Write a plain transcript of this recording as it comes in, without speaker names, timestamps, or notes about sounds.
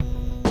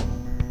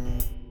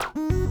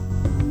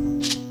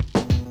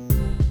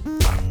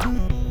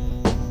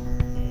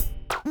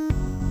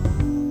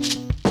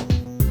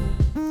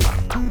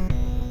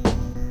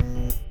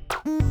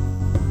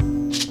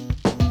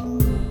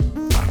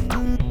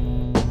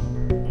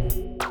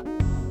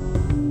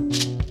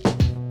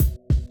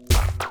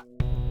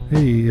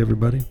Hey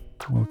everybody,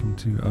 welcome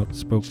to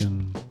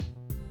Outspoken.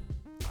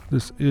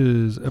 This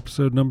is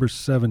episode number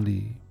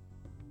 70,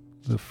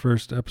 the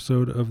first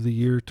episode of the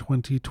year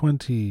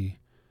 2020.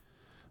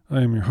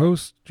 I am your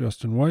host,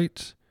 Justin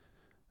White,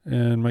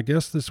 and my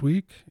guest this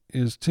week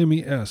is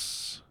Timmy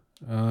S.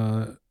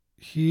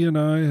 He and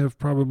I have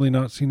probably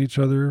not seen each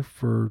other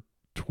for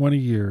 20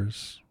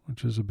 years,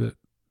 which is a bit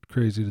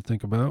crazy to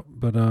think about,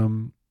 but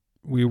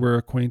we were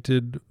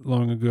acquainted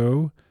long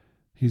ago.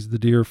 He's the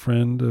dear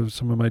friend of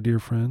some of my dear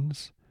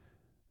friends,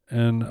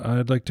 and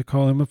I'd like to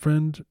call him a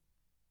friend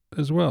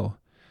as well.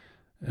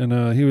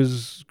 And he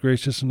was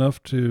gracious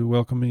enough to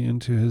welcome me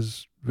into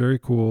his very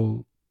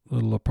cool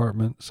little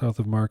apartment south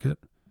of Market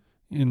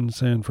in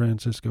San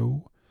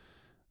Francisco.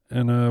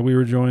 And we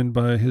were joined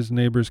by his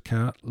neighbor's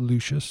cat,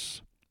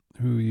 Lucius,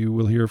 who you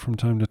will hear from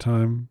time to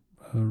time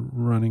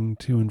running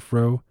to and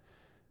fro.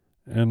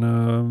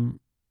 And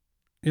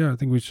I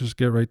think we should just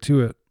get right to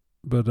it.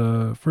 But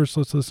first,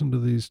 let's listen to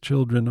these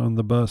children on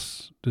the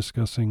bus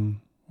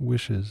discussing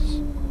wishes.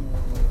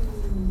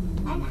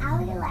 And I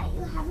would let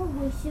you have a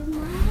wish of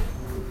mine,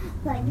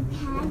 but you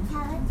can't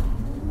tell it to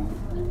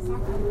anybody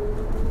except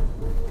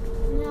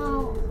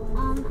no,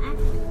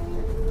 actually,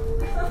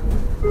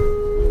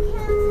 you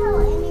can't tell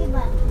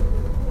anybody.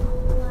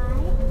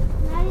 Why?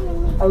 Not even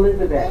me.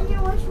 Elizabeth. Then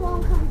your wish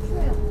won't come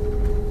true.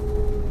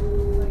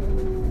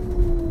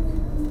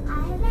 I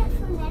have it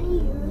for many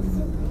years,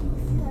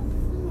 except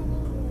for many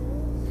years,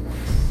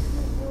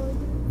 you would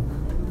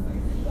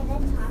get a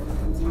talk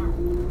and tell.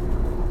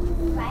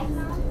 Right,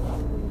 Mom?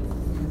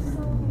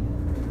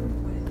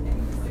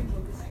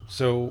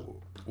 So,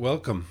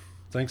 welcome.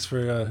 Thanks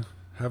for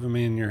having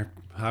me in your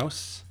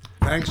house.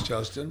 Thanks,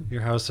 Justin.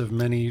 Your house of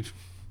many years.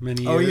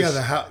 Oh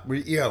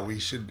yeah, we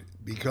should,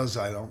 because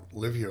I don't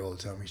live here all the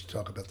time. We should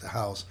talk about the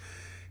house.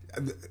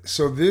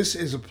 So this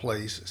is a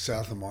place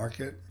south of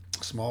Market,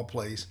 small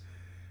place.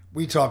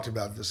 We talked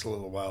about this a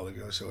little while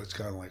ago, so it's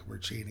kind of like we're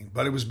cheating.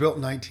 But it was built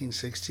in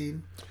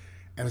 1916,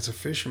 and it's a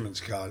fisherman's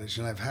cottage.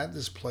 And I've had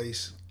this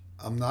place,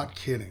 I'm not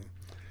kidding,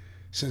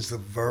 since the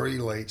very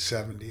late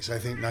 70s. I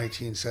think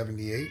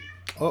 1978.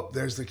 Oh,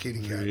 there's the kitty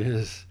cat. There he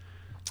is.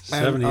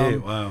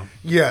 78, wow.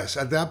 Yes,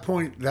 at that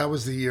point, that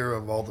was the year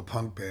of all the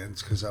punk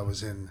bands, because I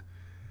was in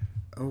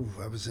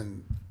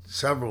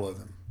several of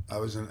them. I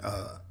was in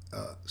a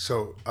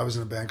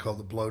band called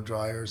the Blow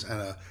Dryers,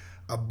 and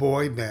a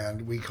boy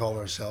band. We call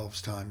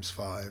ourselves Times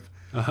 5.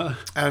 Uh-huh.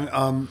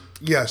 And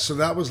so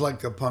that was like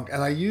the punk.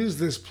 And I used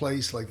this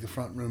place, like the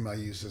front room, I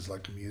used as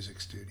like a music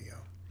studio.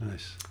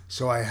 Nice.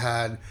 So I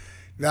had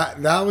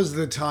that was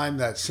the time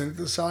that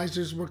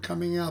synthesizers were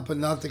coming out, but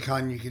not the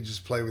kind you could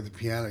just play with the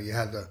piano. You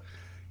had to,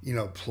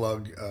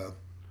 plug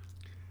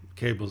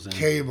Cables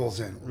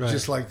in. Right.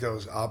 Just like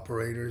those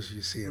operators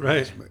you see in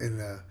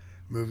the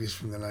movies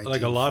from the 1940s.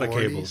 Like a lot of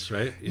cables,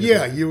 right?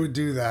 Yeah, you would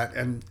do that.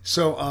 And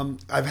so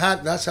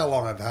that's how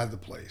long I've had the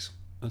place.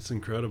 That's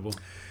incredible.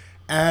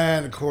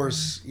 And of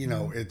course,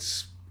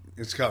 it's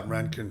got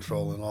rent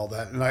control and all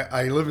that. And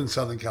I live in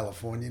Southern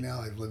California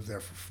now. I've lived there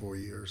for 4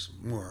 years,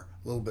 a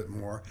little bit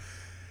more.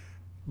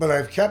 But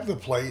I've kept the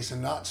place,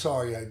 and not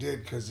sorry I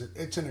did, because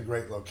it's in a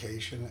great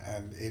location,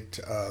 and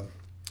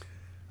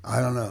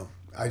I don't know.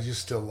 I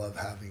just still love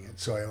having it,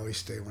 so I always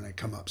stay when I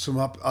come up. So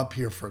I'm up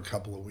here for a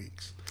couple of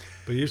weeks.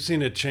 But you've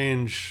seen it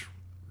change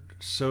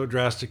so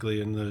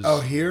drastically in those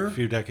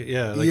few decades.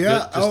 Yeah,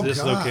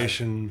 this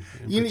location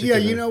in particular.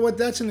 You know what?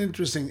 That's an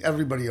interesting.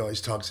 Everybody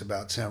always talks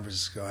about San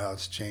Francisco, how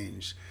it's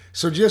changed.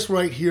 So just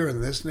right here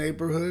in this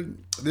neighborhood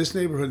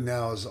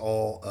now is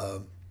all,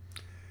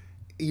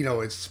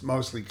 it's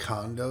mostly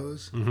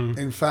condos. Mm-hmm.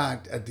 In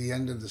fact, at the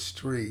end of the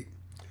street,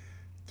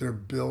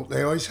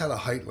 they always had a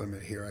height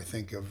limit here, I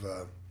think of,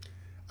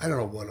 I don't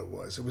know what it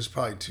was. It was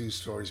probably 2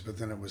 stories, but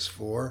then it was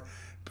 4.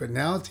 But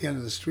now at the end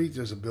of the street,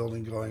 there's a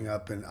building going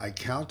up, and I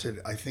counted,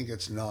 I think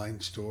it's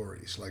 9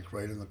 stories, like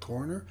right in the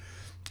corner.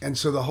 And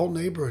so the whole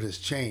neighborhood has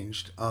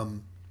changed,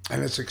 and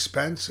it's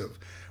expensive.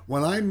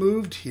 When I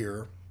moved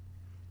here,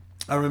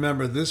 I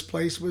remember this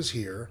place was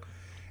here,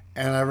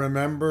 and I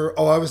remember,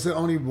 I was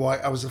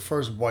the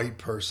first white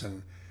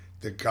person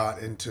that got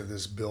into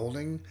this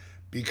building,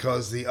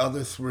 because the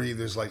other 3,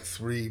 there's like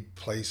 3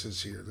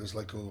 places here. There's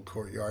like a little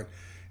courtyard.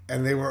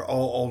 And they were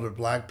all older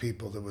black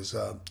people. There was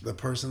the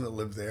person that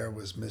lived there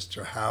was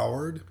Mr.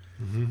 Howard.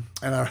 Mm-hmm.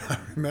 And I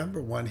remember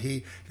when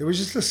there was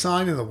just a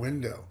sign in the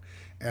window.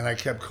 And I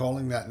kept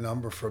calling that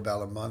number for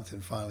about a month,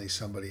 and finally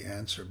somebody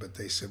answered. But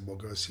they said, "We'll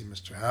go see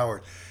Mr.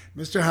 Howard."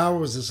 Mr.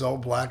 Howard was this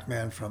old black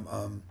man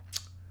from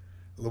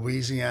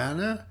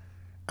Louisiana.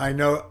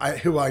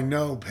 Who I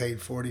know paid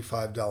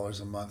 $45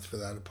 a month for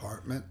that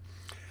apartment.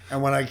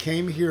 And when I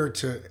came here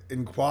to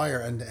inquire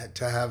and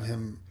to have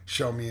him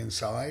show me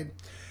inside,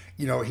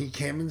 he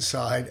came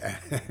inside,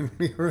 and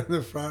we were in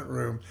the front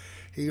room.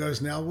 He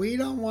goes, "Now, we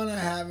don't want to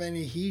have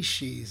any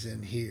he-she's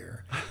in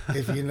here,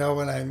 if you know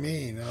what I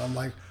mean." And I'm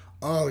like,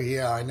 Oh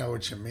yeah, I know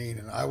what you mean,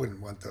 and I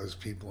wouldn't want those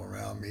people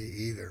around me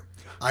either.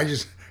 I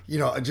just,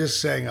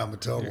 just saying I'm a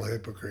total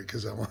hypocrite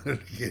because I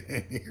wanted to get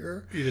in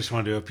here. You just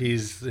wanted to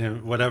appease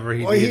him, whatever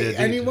he Well,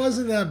 needed. he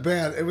wasn't that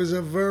bad. It was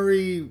a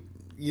very,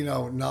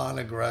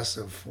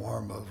 non-aggressive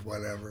form of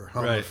whatever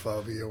Right.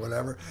 homophobia or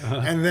whatever.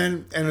 And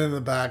then in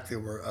the back there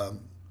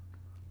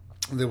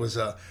was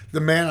the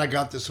man I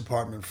got this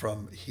apartment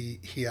from.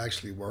 He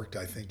actually worked,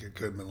 I think, at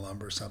Goodman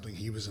Lumber or something.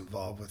 He was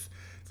involved with.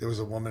 There was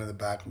a woman in the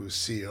back,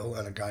 Lucille,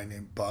 and a guy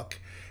named Buck,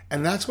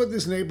 and that's what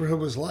this neighborhood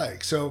was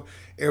like. So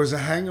it was a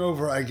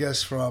hangover, I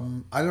guess,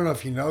 from, I don't know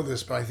if you know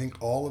this, but I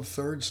think all of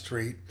 3rd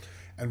Street,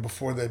 and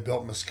before they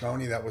built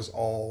Moscone, that was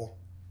all,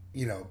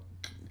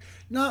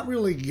 not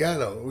really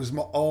ghetto. It was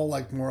all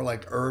like more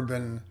like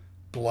urban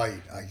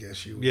blight, I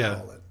guess you would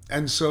call it.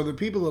 And so the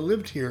people that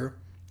lived here,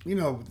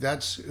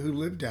 that's who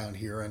lived down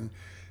here, and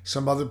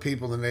some other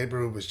people in the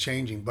neighborhood was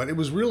changing, but it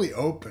was really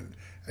open.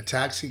 A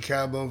taxi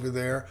cab over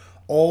there.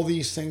 All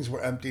these things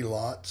were empty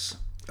lots.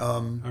 I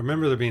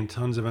remember there being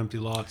tons of empty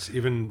lots,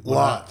 even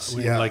Lots,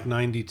 in yeah. like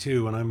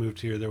 92 when I moved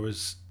here. There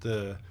was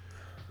there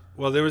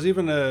was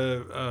even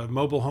a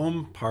mobile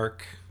home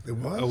park It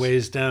was? a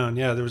ways down.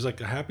 Yeah, there was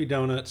like a Happy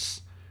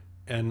Donuts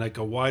and like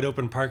a wide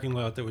open parking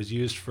lot that was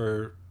used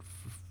for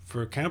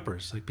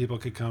campers. Like people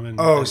could come in.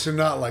 Oh, so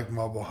not like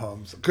mobile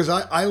homes. Because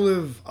I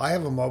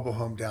have a mobile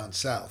home down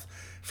south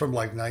from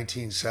like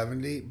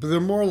 1970, but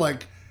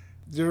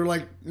they're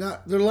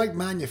like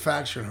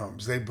manufactured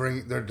homes.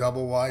 They're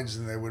double wides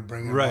and they would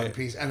bring in one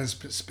piece, and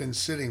it's been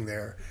sitting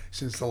there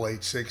since the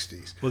late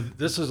 60s. Well,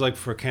 this is like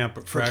for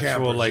actual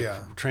campers, like yeah.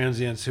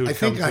 transients who would I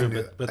come think I through,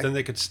 knew- but then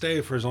they could stay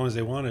for as long as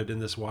they wanted in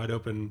this wide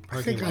open parking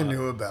I think lot. I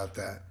knew about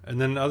that.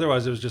 And then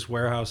otherwise it was just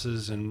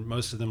warehouses, and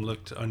most of them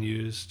looked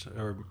unused,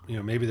 or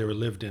maybe they were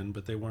lived in,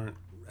 but they weren't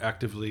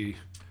actively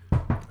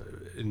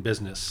in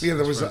business. Yeah,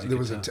 there was as far as you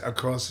could tell.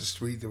 across the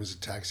street there was a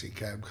taxi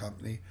cab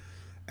company,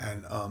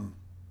 and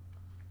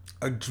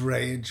a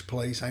drayage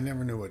place. I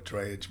never knew what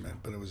drayage meant,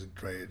 but it was a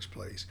drayage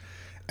place.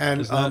 And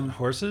Is that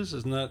horses?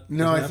 Isn't that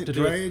no, doesn't I have think to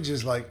do with- drayage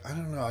is like, I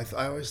don't know.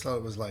 I always thought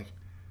it was like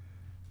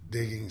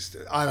digging.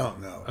 I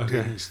don't know,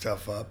 digging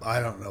stuff up. I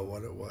don't know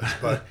what it was,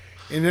 but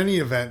in any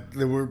event,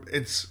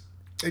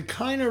 it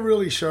kind of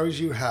really shows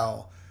you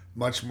how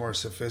much more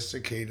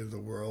sophisticated the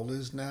world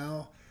is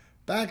now.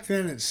 Back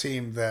then, it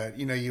seemed that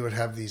you would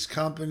have these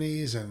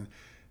companies, and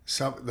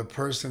the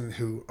person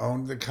who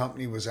owned the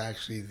company was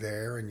actually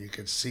there, and you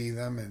could see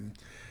them. And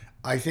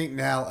I think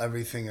now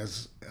everything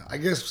is, I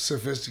guess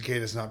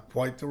sophisticated is not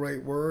quite the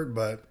right word,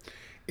 but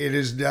it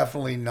is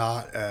definitely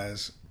not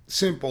as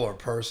simple or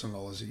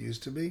personal as it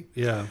used to be.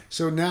 Yeah.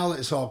 So now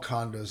it's all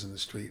condos in the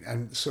street,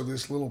 and so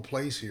this little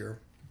place here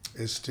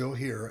is still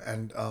here,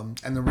 and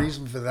the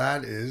reason for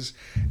that is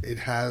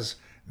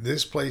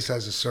this place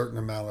has a certain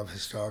amount of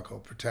historical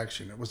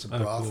protection. It was a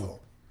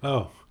brothel. Cool.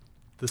 Oh,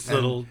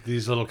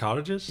 these little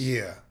cottages?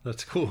 Yeah.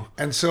 That's cool.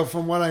 And so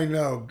from what I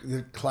know,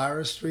 the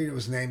Clara Street, it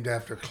was named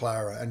after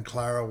Clara, and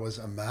Clara was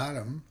a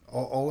madam.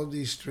 All of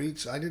these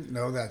streets, I didn't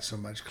know that so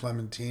much.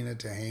 Clementina,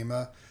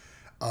 Tehama,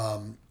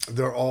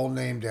 they're all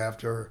named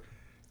after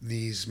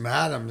these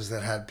madams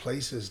that had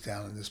places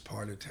down in this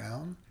part of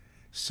town.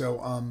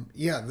 So,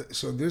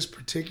 so this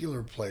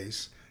particular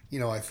place,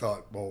 I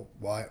thought, well,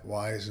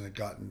 why hasn't it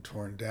gotten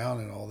torn down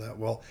and all that?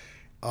 Well,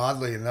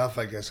 oddly enough,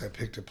 I guess I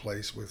picked a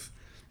place with,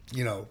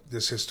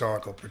 this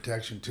historical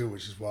protection too,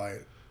 which is why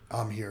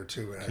I'm here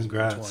too. It hasn't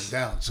been torn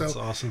down. So that's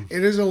awesome.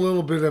 It is a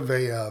little bit of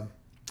a,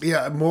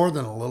 more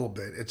than a little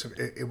bit.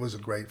 It was a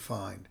great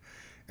find.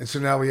 And so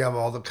now we have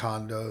all the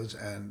condos,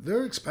 and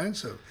they're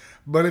expensive.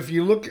 But if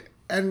you look,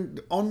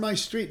 and on my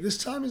street, this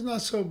time is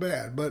not so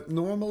bad. But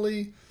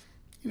normally,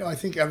 I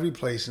think every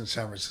place in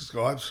San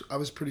Francisco, I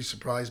was pretty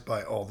surprised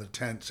by all the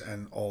tents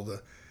and all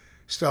the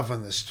stuff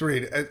on the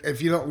street.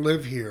 If you don't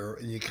live here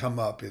and you come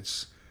up,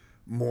 it's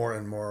more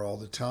and more all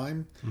the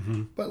time.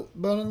 Mm-hmm. But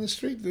on the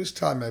street, this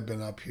time I've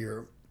been up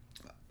here,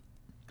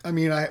 I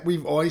mean,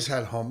 we've always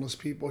had homeless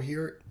people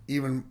here,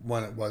 even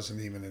when it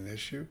wasn't even an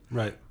issue.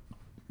 Right.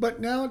 But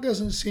now it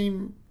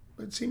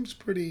seems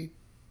pretty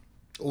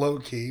low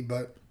key,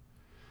 but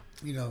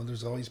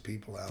there's always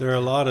people out there. There are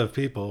a lot of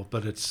people,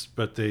 but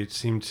they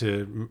seem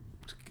to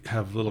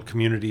have little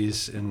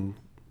communities in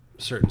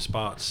certain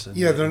spots.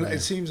 Yeah, it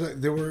seems like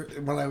there were,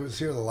 when I was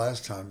here the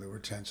last time, there were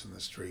tents in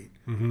the street,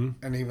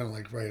 and even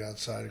like right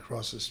outside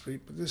across the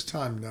street. But this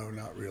time, no,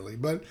 not really.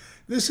 But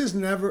this has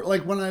never,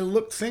 like when I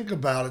think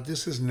about it,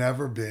 this has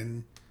never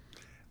been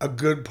a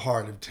good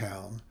part of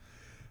town.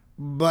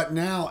 But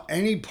now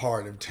any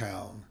part of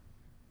town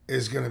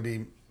is going to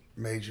be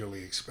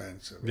majorly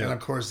expensive. Yeah. And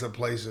of course,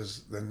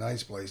 the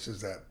nice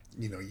places that,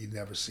 you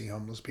never see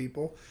homeless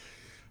people,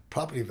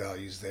 property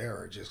values there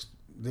are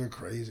they're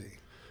crazy.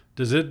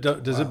 Does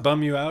it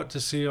bum you out to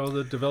see all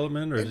the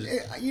development, or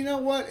you know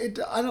what?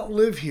 I don't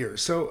live here,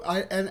 so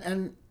I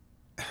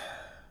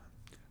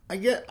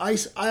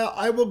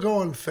will go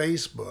on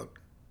Facebook.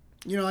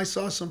 I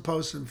saw some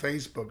posts on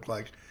Facebook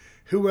like,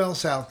 who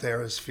else out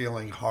there is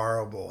feeling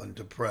horrible and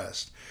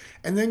depressed?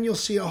 And then you'll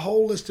see a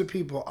whole list of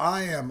people.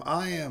 I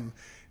am.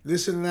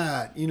 this and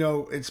that. You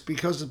know, it's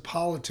because of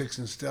politics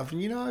and stuff.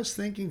 And, you know, I was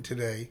thinking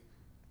today,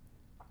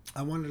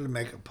 I wanted to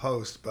make a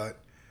post, but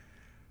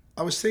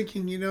I was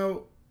thinking, you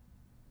know,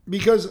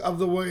 because of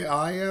the way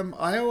I am,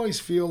 I always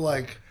feel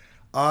like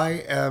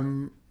I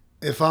am,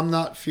 if I'm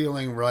not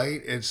feeling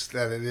right, it's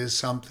that it is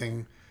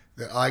something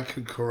that I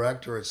could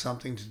correct or it's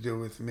something to do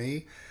with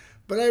me.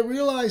 But I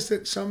realize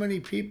that so many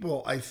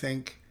people, I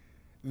think,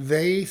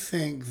 they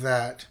think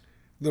that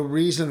the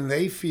reason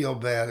they feel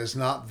bad is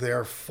not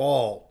their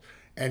fault,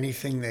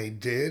 anything they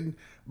did,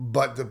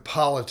 but the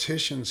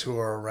politicians who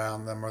are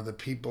around them or the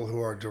people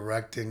who are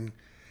directing.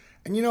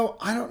 And, you know,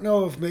 I don't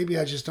know if maybe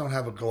I just don't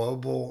have a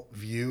global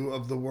view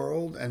of the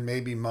world and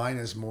maybe mine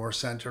is more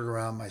centered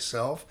around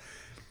myself.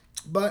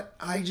 But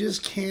I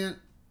just can't.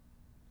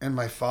 And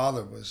my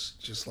father was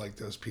just like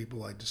those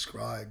people I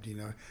described, you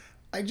know.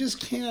 I just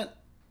can't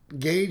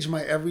gauge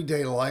my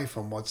everyday life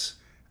on what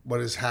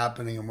is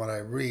happening and what I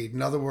read.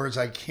 In other words,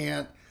 I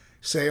can't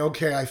say,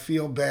 okay, I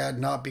feel bad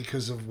not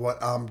because of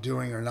what I'm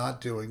doing or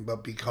not doing,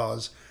 but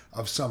because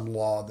of some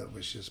law that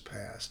was just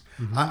passed.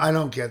 Mm-hmm. I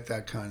don't get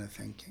that kind of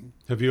thinking.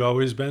 Have you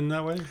always been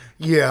that way?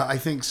 Yeah, I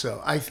think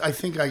so. I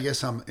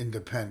guess I'm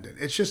independent.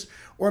 It's just,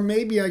 or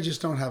maybe I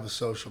just don't have a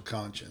social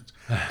conscience.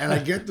 And I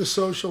get the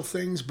social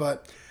things,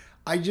 but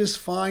I just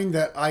find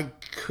that I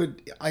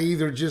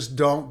either just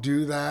don't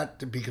do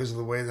that because of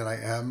the way that I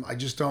am. I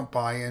just don't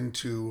buy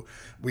into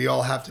we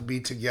all have to be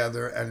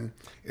together. And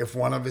if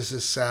one of us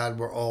is sad,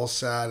 we're all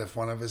sad. If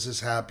one of us is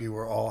happy,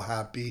 we're all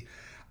happy.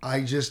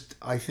 I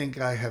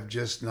think I have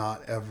just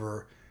not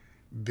ever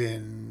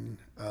been,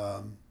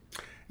 I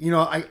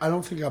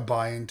don't think I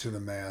buy into the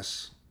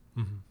mass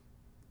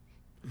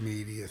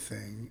media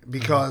thing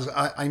because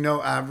I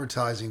know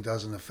advertising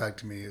doesn't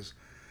affect me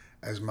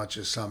as much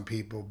as some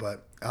people,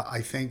 but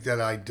I think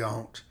that I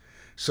don't.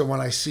 So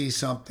when I see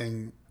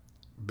something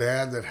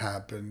bad that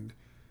happened,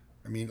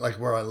 I mean, like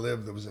where I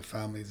live, there was a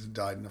family that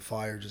died in a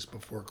fire just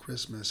before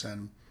Christmas,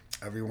 and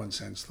everyone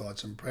sends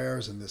thoughts and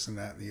prayers and this and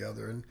that and the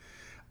other. And,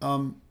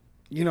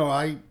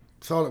 I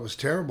thought it was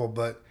terrible,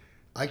 but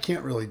I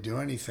can't really do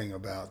anything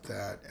about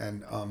that.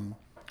 And, I'm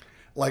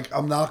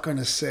not going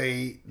to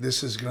say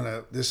this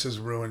has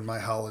ruined my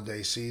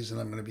holiday season.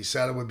 I'm going to be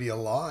sad. It would be a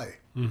lie.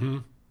 Mm-hmm.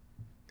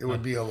 It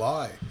would be a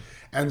lie.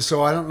 And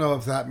so I don't know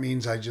if that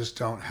means I just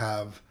don't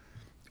have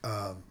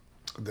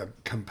the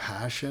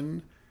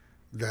compassion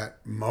that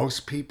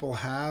most people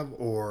have,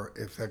 or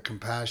if that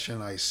compassion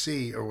I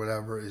see or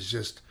whatever is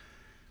just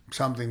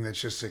something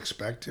that's just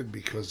expected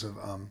because of,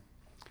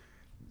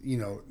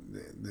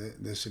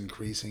 this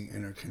increasing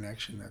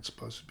interconnection that's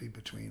supposed to be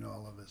between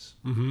all of us.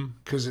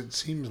 Because it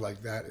seems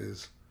like that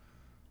is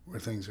where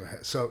things are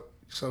headed. So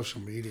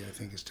social media, I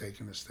think, has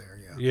taken us there,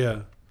 yeah.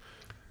 Yeah.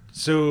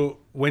 So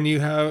when you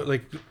have,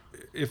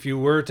 if you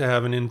were to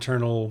have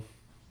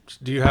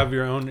do you have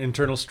your own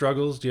internal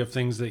struggles? Do you have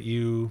things that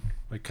you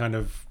kind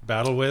of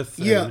battle with?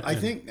 Yeah, I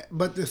think,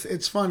 but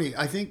it's funny.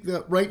 I think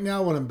that right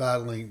now what I'm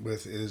battling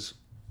with is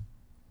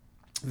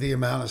the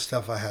amount of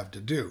stuff I have to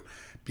do,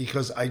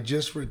 because I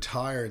just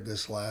retired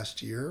this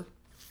last year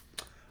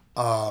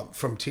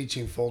from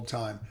teaching full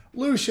time.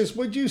 Lucius,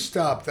 would you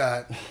stop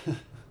that?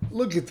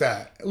 Look at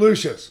that,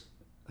 Lucius.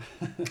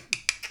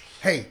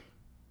 Hey.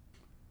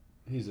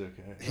 He's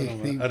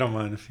okay. I don't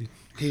mind if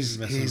he's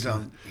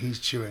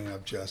chewing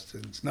up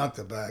Justin's, not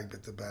the bag,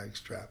 but the bag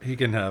strap. He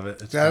can have it.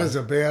 That fine. Is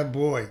a bad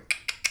boy.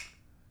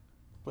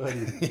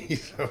 Buddy.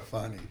 He's so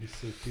funny. He's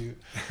so cute.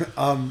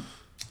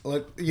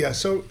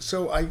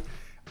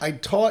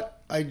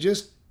 I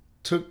just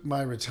took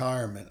my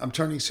retirement. I'm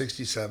turning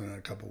 67 in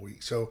a couple of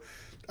weeks. So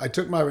I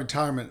took my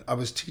retirement. I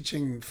was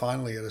teaching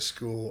finally at a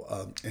school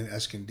in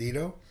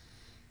Escondido.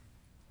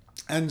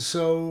 And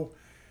so,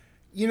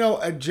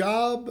 a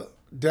job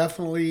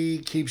definitely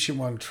keeps you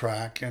on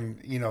track.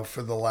 And,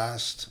 for the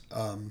last,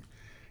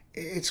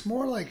 it's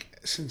more like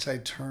since I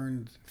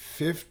turned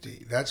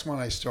 50, that's when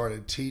I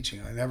started teaching.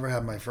 I never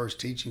had my first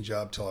teaching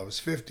job till I was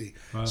 50.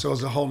 Wow. So it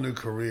was a whole new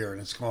career, and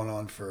it's gone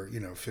on for,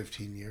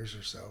 15 years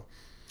or so.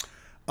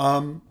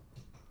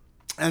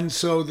 And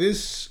so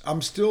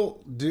I'm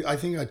still, I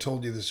think I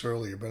told you this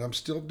earlier, but I'm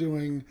still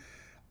doing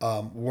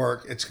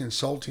work. It's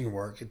consulting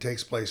work. It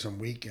takes place on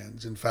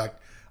weekends. In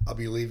fact, I'll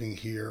be leaving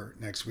here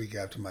next week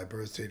after my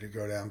birthday to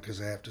go down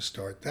because I have to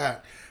start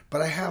that.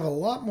 But I have a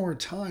lot more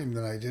time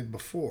than I did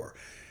before.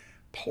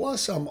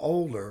 Plus, I'm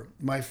older.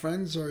 My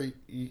friends are,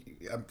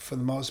 for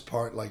the most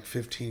part,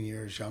 15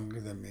 years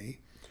younger than me.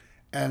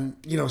 And,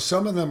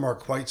 some of them are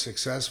quite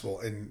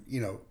successful in,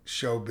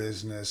 show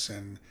business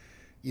and,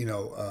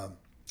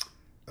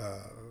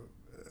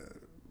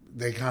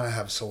 they kind of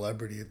have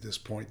celebrity at this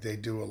point. They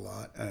do a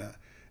lot.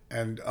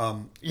 I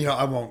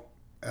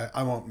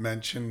won't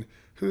mention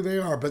who they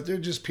are, but they're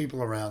just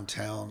people around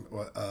town.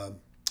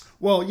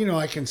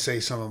 I can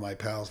say some of my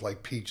pals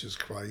like Peaches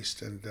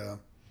Christ and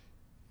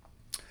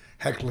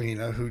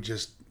Heclina,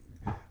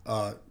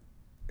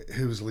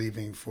 who's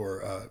leaving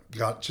for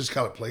got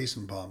a place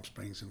in Palm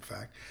Springs, in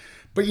fact.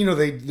 But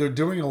they're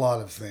doing a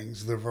lot of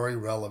things. They're very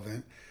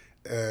relevant.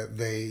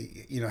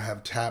 They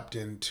have tapped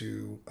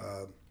into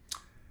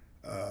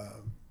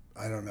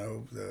I don't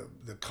know,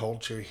 the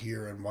culture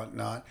here and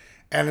whatnot.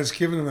 And it's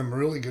given them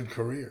really good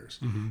careers.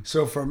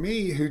 So for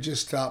me, who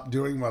just stopped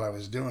doing what I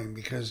was doing,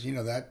 because,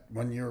 that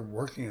when you're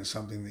working on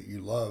something that you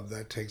love,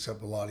 that takes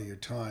up a lot of your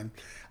time.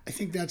 I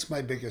think that's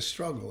my biggest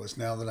struggle, is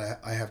now that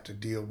I have to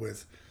deal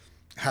with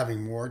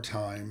having more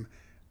time,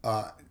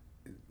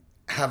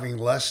 having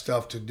less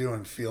stuff to do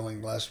and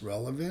feeling less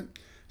relevant.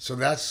 So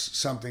that's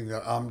something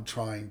that I'm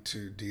trying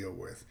to deal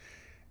with.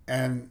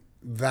 And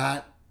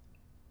that,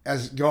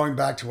 as going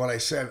back to what I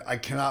said, I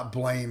cannot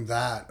blame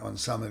that on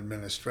some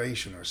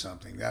administration or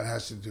something. That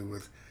has to do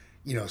with,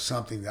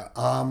 something that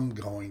I'm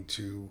going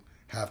to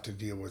have to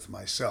deal with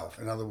myself.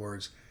 In other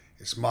words,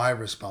 it's my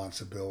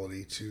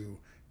responsibility to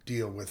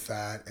deal with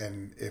that.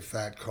 And if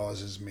that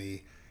causes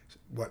me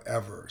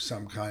whatever,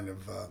 some kind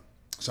of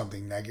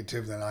something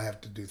negative, then I have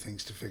to do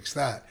things to fix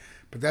that.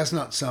 But that's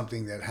not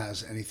something that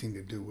has anything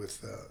to do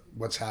with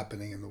what's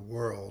happening in the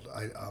world.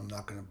 I'm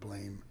not going to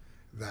blame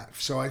that.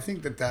 So I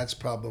think that that's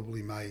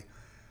probably my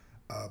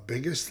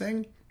biggest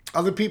thing.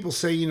 Other people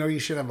say, you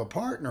should have a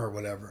partner or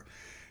whatever.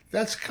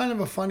 That's kind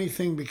of a funny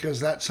thing, because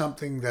that's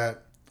something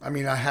that, I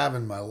have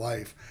in my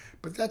life,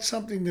 but that's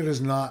something that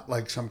is not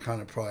like some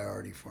kind of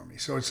priority for me.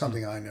 So it's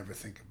something I never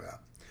think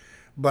about.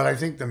 But I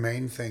think the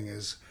main thing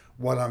is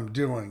what I'm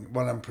doing,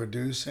 what I'm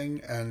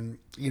producing, and,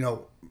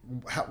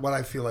 what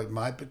I feel like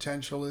my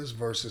potential is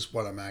versus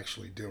what I'm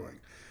actually doing,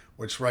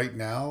 which right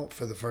now,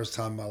 for the first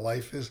time in my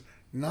life, is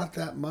not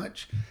that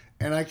much.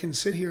 And I can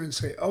sit here and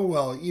say, oh,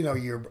 well,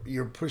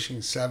 you're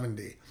pushing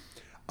 70.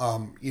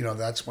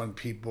 That's when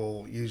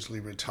people usually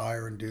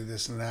retire and do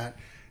this and that.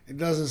 It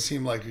doesn't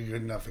seem like a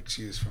good enough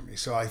excuse for me.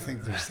 So I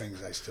think there's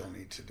things I still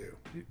need to do.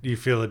 Do you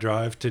feel a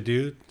drive to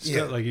do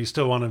still? Yeah. Like you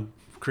still want to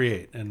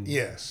create? And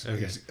Yes,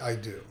 okay. I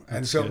do. That's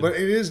and so, good. but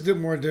it is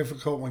more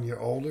difficult when you're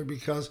older,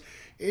 because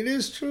it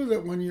is true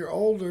that when you're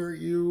older,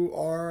 you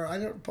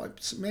are,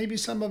 maybe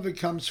some of it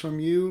comes from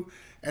you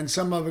and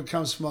some of it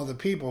comes from other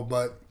people,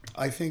 but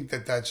I think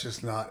that that's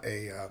just not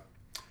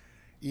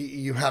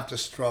you have to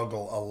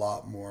struggle a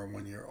lot more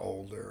when you're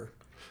older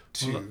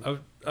to, Well,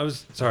 I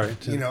was sorry.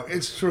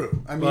 it's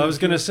true. I Was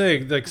going to say,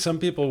 like, some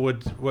people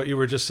would, what you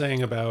were just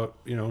saying about,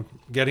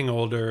 getting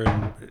older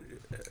and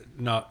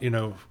not,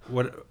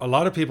 what a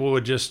lot of people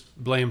would just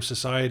blame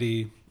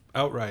society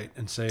outright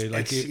and say,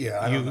 like,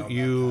 I don't know about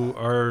you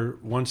are,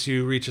 once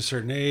you reach a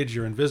certain age,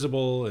 you're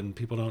invisible and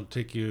people don't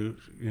take you,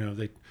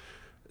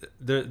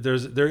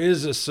 there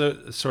is a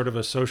sort of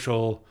a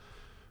social,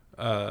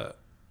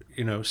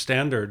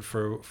 standard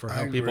for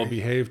how people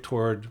behave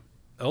toward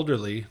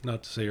elderly.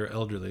 Not to say you're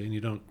elderly and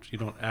you don't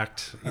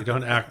act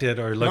it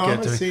or look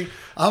at.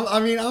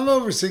 I'm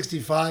over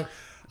 65.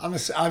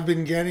 I've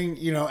been getting,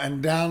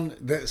 and down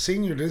the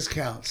senior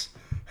discounts.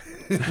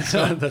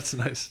 So that's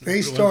nice.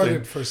 They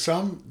started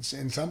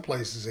in some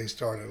places they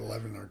started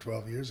 11 or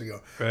 12 years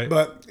ago. Right.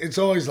 But it's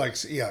always like,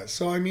 yeah.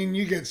 So,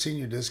 you get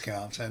senior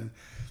discounts, and,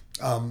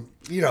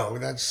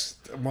 that's,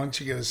 once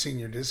you get a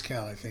senior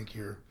discount, I think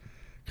you're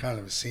kind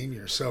of a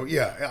senior. So,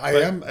 yeah, I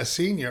am a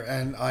senior,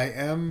 and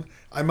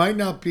I might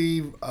not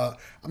be,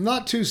 I'm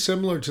not too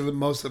similar to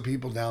most of the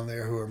people down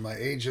there who are my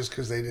age, just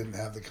because they didn't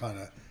have the kind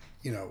of,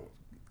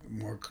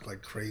 more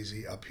like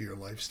crazy up here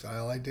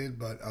lifestyle I did.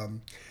 But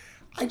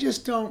I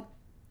just don't,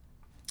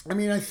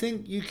 I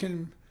think you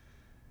can,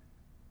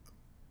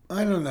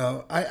 I don't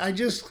know. I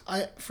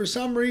for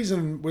some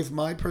reason with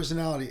my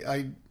personality,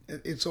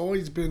 it's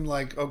always been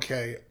like,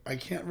 okay, I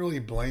can't really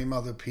blame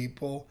other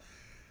people.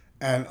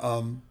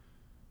 And,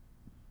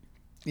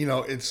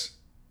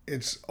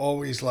 it's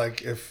always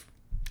like, if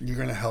you're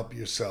going to help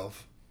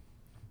yourself,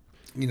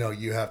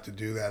 you have to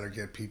do that or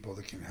get people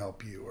that can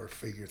help you or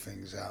figure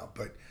things out.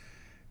 But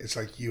it's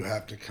like you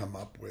have to come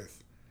up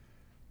with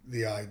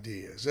the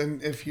ideas.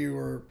 And if you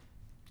were,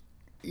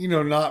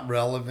 not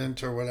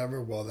relevant or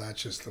whatever, well,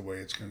 that's just the way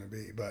it's going to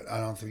be. But I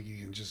don't think you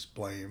can just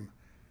blame.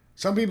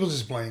 Some people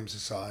just blame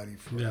society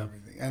for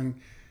everything. And,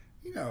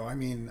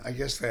 I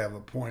guess they have a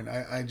point.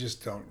 I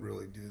just don't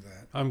really do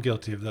that. I'm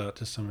guilty of that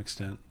to some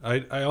extent.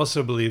 I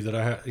also believe that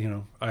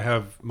I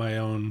have my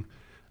own,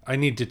 I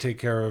need to take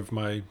care of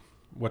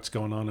what's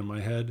going on in my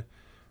head.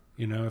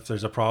 If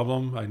there's a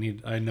problem,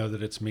 I know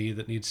that it's me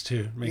that needs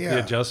to make the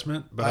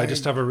adjustment, but I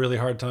just have a really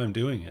hard time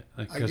doing it.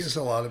 I guess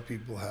a lot of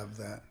people have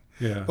that.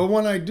 Yeah. But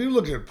when I do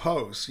look at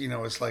posts,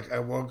 it's like I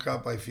woke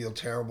up, I feel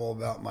terrible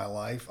about my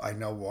life. I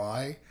know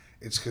why.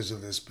 It's because of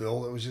this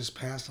bill that was just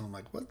passed. And I'm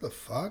like, what the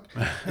fuck?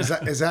 Is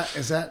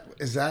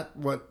that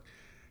what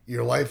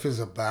your life is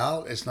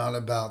about? It's not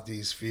about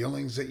these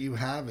feelings that you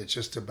have. It's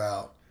just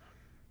about,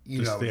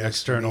 the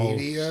external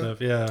media stuff.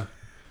 Yeah.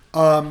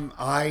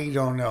 I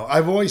don't know.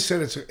 I've always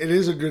said it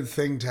is a good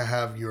thing to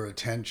have your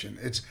attention.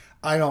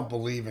 I don't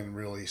believe in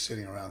really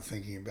sitting around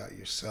thinking about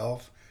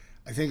yourself.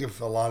 I think if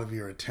a lot of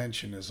your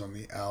attention is on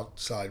the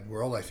outside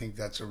world, I think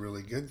that's a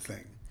really good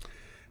thing.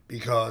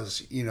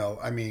 Because,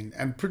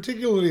 and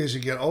particularly as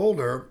you get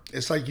older,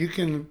 it's like you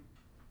can,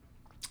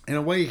 in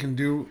a way, you can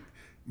do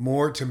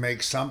more to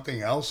make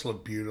something else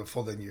look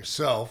beautiful than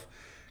yourself.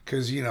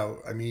 Because, you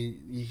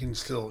can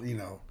still,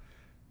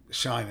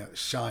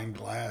 shine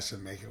glass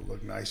and make it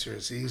look nicer.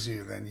 It's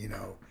easier than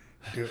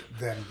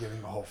than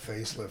getting a whole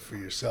facelift for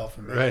yourself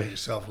and making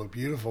yourself look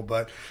beautiful.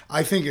 But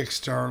I think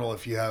external,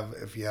 if you have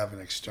an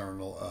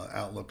external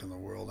outlook in the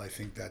world, I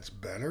think that's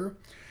better.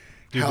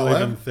 Do you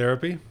believe in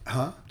therapy?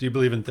 Huh? Do you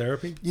believe in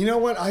therapy? You know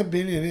what? I've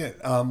been in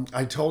it.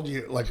 I told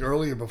you, like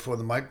earlier before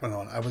the mic went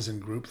on, I was in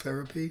group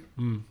therapy.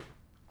 And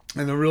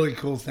the really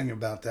cool thing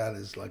about that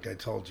is, like I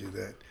told you,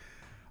 that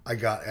I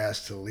got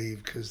asked to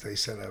leave because they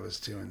said I was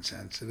too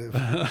insensitive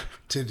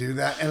to do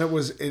that. And it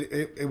was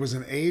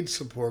an AIDS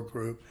support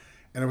group,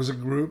 and it was a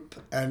group,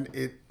 and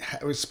it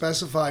was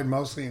specified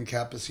mostly in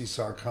Kaposi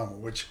sarcoma,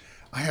 which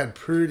I had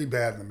pretty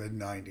bad in the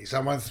mid-'90s. I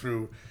went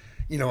through,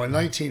 in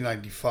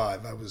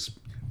 1995, I was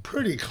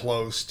pretty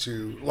close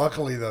to,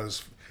 luckily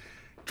those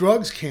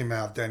drugs came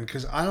out then,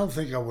 because I don't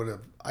think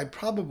I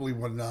probably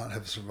would not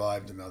have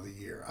survived another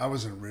year. I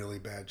was in really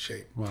bad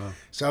shape. Wow.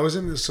 So I was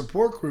in the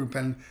support group,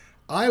 and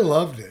I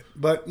loved it.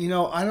 But,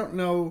 I don't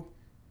know.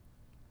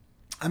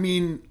 I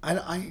mean,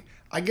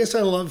 I guess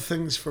I love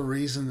things for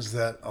reasons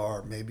that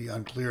are maybe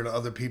unclear to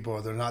other people,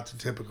 or they're not the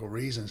typical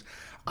reasons.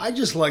 I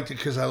just liked it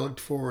because I looked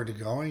forward to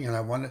going, and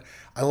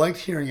I liked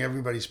hearing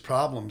everybody's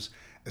problems,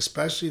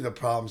 especially the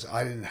problems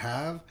I didn't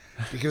have,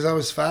 because I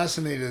was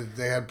fascinated that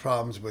they had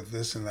problems with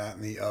this and that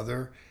and the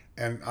other,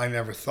 and I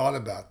never thought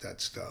about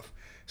that stuff.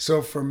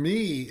 So for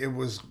me, it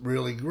was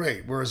really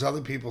great. Whereas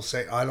other people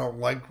say, I don't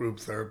like group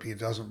therapy, it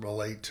doesn't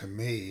relate to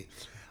me.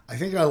 I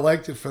think I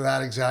liked it for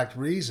that exact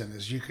reason,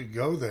 is you could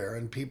go there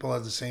and people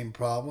had the same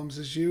problems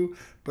as you,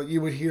 but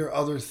you would hear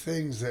other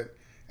things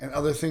and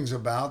other things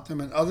about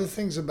them and other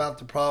things about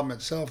the problem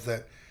itself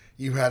that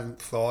you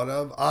hadn't thought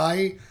of.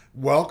 I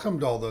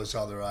welcomed all those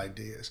other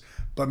ideas,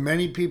 but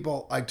many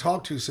people I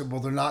talked to said,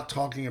 well, they're not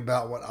talking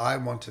about what I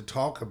want to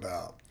talk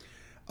about.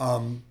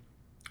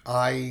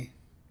 I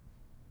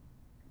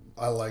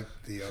like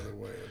the other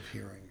way of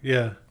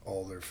hearing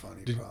all their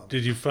funny problems.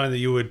 Did you find that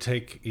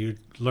you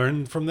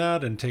learn from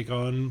that and take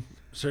on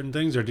certain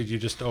things, or did you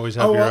just always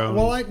have your own?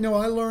 Well,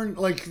 I learned,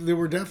 like, there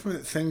were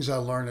definite things I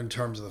learned in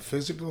terms of the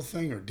physical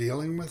thing or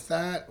dealing with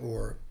that,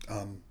 or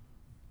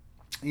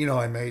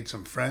I made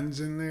some friends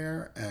in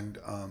there, and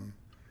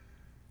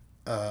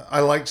I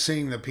liked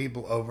seeing the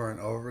people over and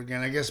over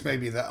again. I guess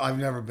maybe that I've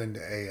never been to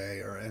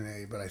AA or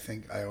NA, but I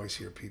think I always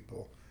hear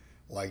people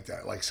like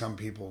that. Like some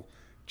people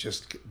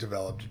just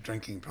developed a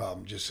drinking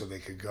problem just so they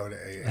could go to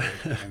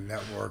AA and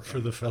network for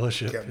the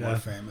fellowship, get more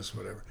famous,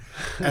 whatever.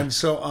 And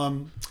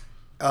so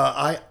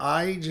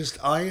I just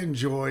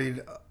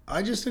enjoyed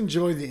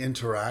the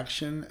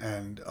interaction,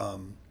 and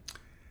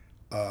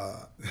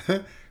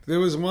there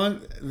was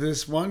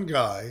this one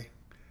guy.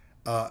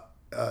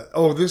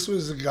 This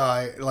was a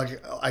guy,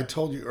 like I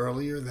told you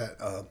earlier,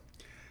 that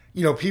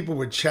people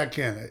would check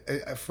in.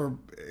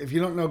 If you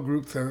don't know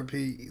group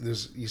therapy,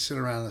 you sit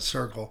around in a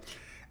circle,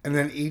 and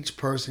then each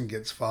person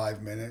gets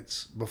 5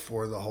 minutes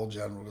before the whole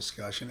general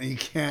discussion, and you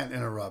can't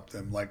interrupt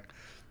them. Like,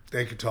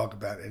 they could talk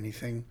about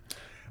anything.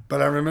 But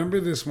I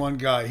remember this one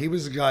guy. He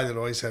was a guy that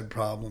always had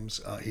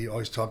problems. He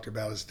always talked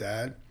about his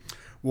dad.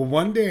 Well,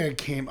 one day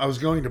I was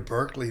going to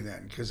Berkeley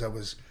then, because I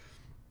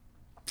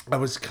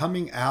was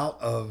coming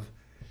out of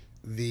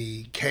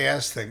the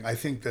KS thing. I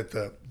think that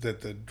the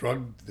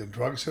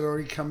drugs had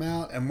already come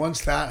out, and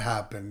once that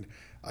happened,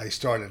 I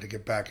started to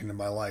get back into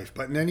my life.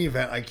 But in any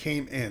event, I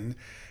came in,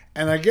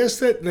 and I guess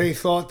that they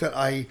thought that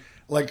I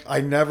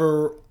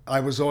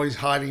was always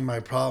hiding my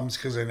problems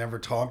because I never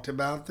talked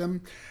about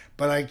them.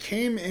 But I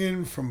came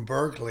in from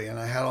Berkeley, and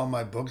I had all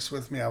my books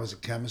with me. I was a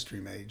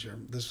chemistry major.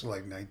 This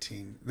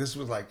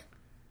was like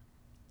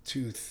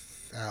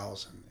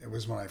 2000. It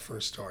was when I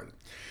first started.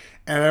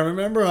 And I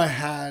remember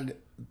I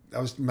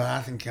was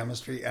math and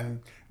chemistry, and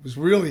it was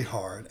really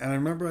hard. And I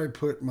remember I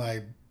put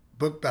my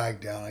book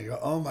bag down. I go,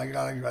 oh my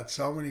God, I got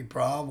so many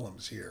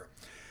problems here.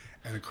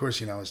 And of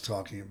course, I was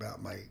talking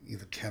about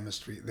either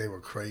chemistry. They were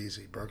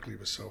crazy. Berkeley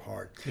was so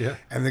hard. Yeah.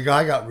 And the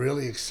guy got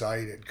really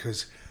excited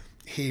because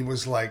he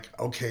was like,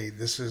 okay,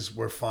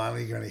 we're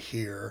finally going to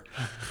hear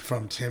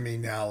from Timmy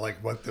now,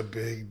 like what the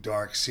big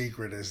dark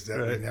secret is that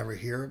we never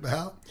hear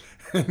about.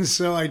 And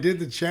so I did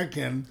the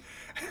check-in.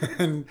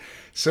 And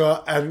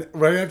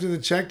right after the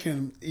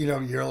check-in,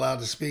 you're allowed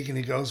to speak. And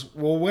he goes,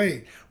 well,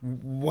 wait,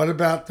 what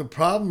about the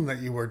problem that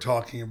you were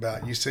talking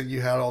about? You said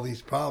you had all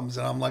these problems.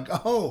 And I'm like,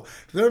 oh,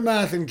 they're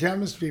math and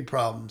chemistry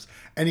problems.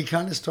 And he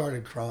kind of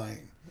started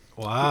crying.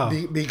 Wow.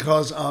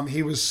 Because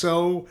he was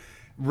so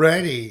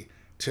ready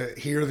to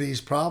hear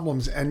these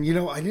problems. And,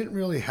 I didn't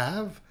really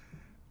have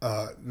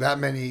that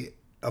many.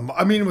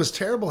 It was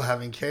terrible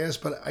having chaos,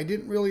 but I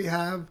didn't really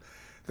have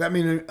that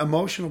many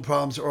emotional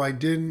problems, or I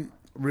didn't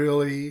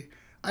really.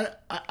 I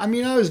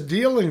was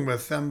dealing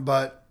with them,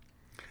 but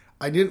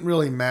I didn't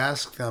really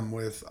mask them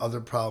with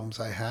other problems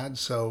I had.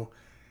 So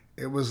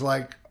it was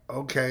like,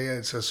 okay,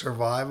 it's a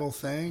survival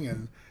thing,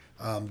 and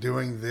I'm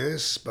doing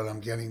this, but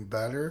I'm getting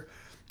better.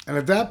 And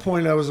at that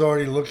point, I was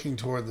already looking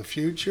toward the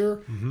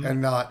future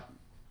and not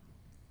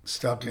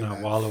stuck in Not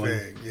that wallowing.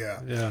 thing. Yeah.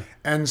 Yeah.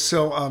 And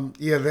so,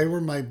 they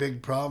were my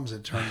big problems.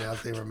 It turned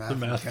out they were math,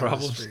 math and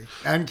problems. chemistry.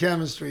 And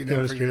chemistry. Don't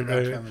Chemistry, forget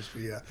about right.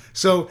 chemistry. Yeah.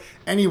 So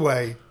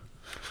anyway,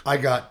 I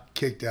got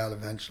kicked out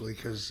eventually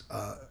because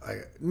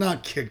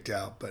not kicked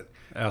out, but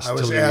Asked I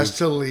was to leave. asked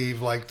to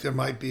leave. Like there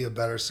might be a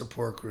better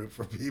support group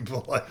for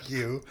people like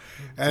you.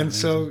 And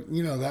so,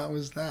 that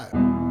was that.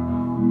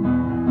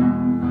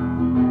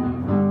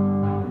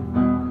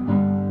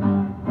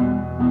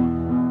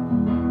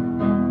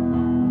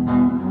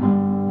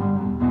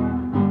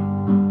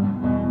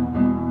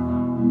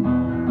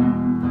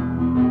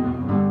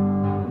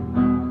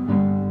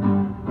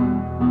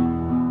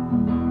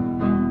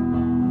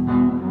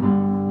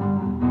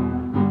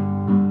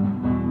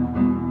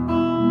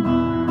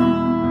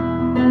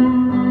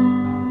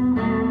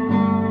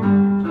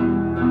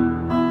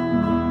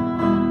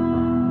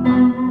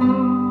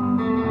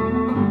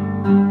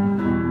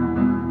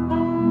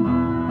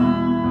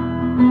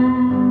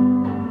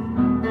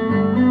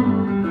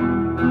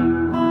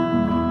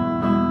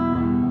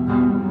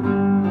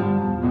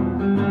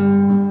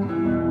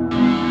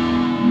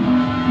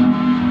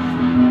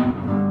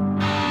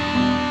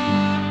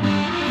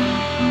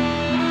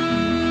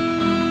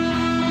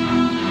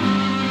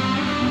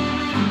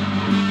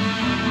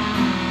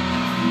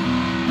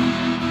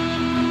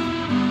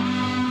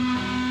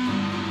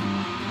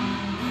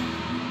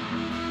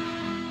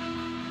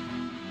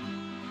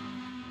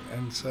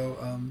 And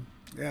so,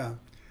 yeah.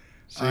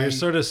 So you're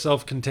sort of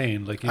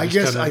self-contained, like you I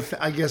just guess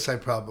kinda... I guess I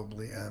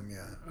probably am,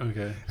 yeah.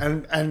 Okay.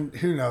 And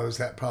who knows?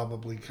 That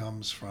probably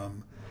comes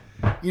from,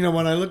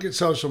 when I look at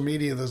social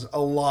media, there's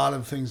a lot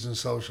of things in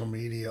social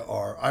media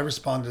are. I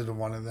responded to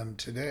one of them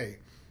today.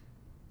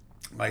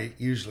 I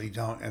usually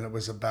don't, and it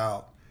was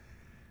about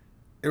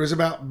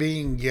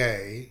being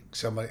gay.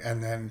 Somebody,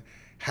 and then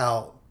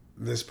how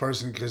this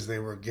person, because they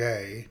were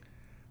gay,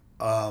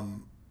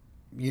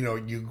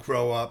 you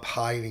grow up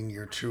hiding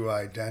your true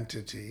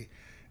identity,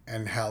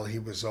 and how he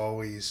was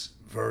always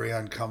very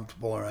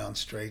uncomfortable around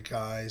straight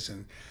guys.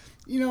 And,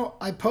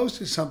 I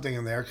posted something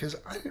in there because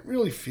I didn't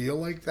really feel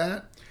like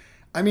that.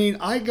 I mean,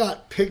 I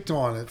got picked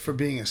on it for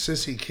being a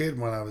sissy kid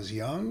when I was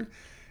young.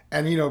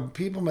 And,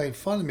 people made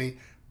fun of me,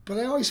 but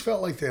I always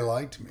felt like they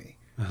liked me.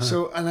 Uh-huh.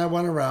 So, and I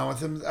went around with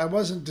them. I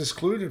wasn't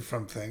excluded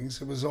from things.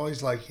 It was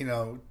always like,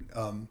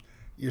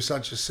 you're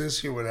such a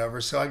sissy or whatever.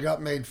 So I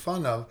got made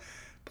fun of,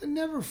 but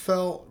never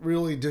felt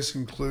really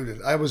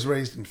disincluded. I was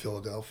raised in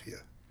Philadelphia.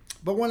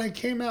 But when I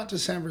came out to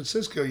San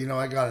Francisco,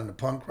 I got into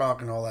punk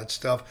rock and all that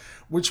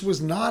stuff, which was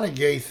not a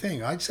gay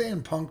thing. I'd say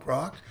punk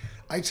rock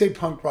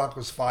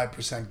was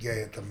 5%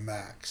 gay at the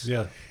max.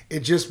 Yeah.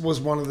 It just was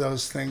one of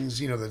those things,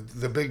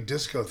 the big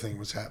disco thing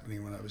was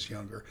happening when I was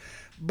younger.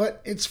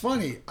 But it's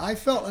funny. I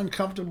felt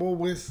uncomfortable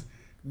with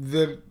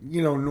the,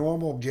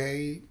 normal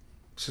gay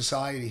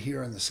society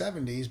here in the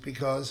 70s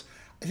because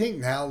I think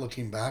now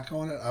looking back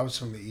on it, I was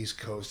from the East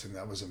Coast and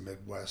that was a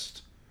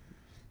Midwest.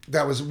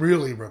 That was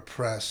really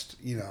repressed,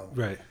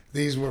 Right.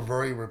 These were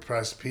very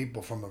repressed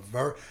people from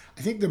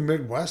I think the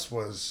Midwest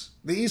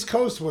the East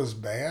Coast was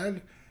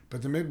bad,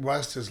 but the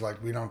Midwest is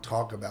like, we don't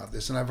talk about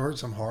this. And I've heard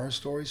some horror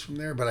stories from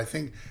there, but I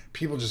think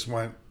people just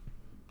went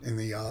in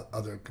the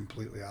other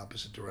completely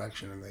opposite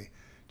direction and they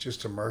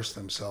just immersed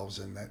themselves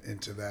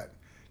into that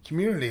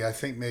community. I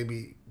think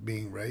maybe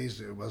being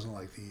raised, it wasn't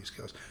like the East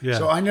Coast. Yeah.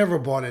 So I never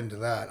bought into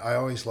that. I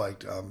always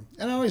liked, and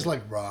I always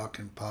liked rock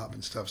and pop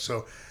and stuff.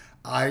 So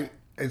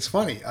it's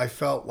funny. I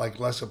felt like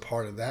less a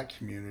part of that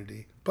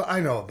community, but I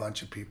know a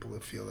bunch of people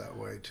that feel that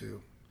way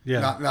too.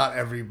 Yeah. Not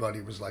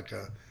everybody was like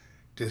a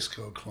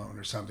disco clone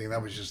or something.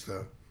 That was just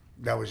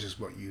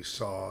what you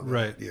saw.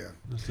 Right. Yeah.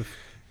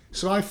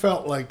 So I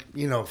felt like,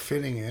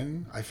 fitting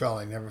in. I felt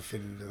I never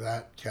fit into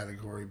that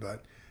category,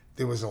 but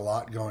there was a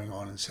lot going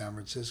on in San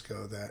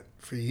Francisco that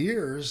for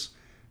years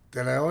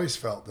that I always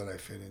felt that I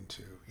fit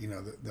into,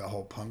 the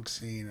whole punk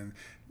scene and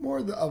more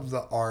of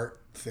the art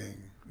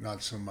thing,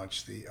 not so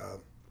much the,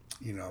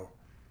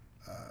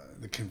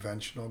 the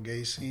conventional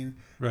gay scene.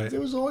 Right. But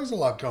there was always a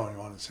lot going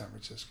on in San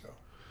Francisco.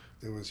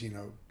 There was,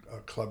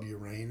 Club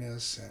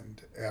Uranus,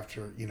 and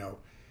after,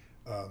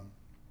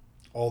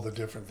 all the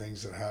different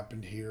things that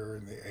happened here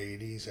in the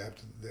 80s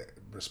after the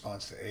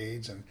response to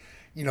AIDS. And,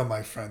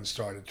 my friends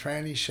started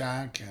Tranny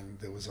Shack, and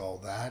there was all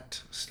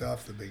that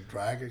stuff, the big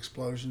drag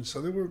explosion.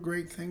 So there were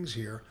great things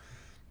here.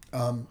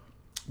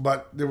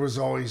 But there was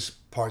always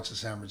parts of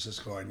San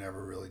Francisco I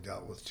never really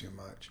dealt with too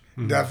much.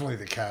 Mm-hmm. Definitely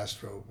the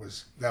Castro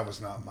was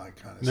not my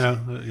kind of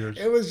scene. No, yours.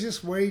 It was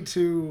just way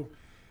too,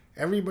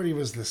 everybody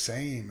was the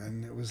same.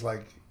 And it was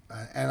like,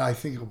 and I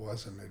think it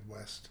was a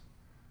Midwest.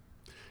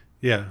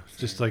 Yeah,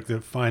 just like we're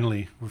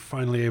finally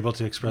able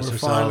to express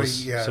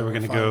ourselves. So we're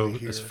going to go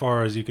as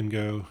far as you can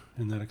go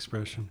in that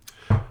expression.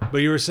 But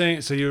you were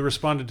saying, so you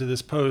responded to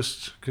this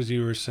post because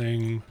you were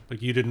saying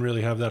like you didn't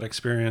really have that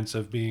experience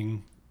of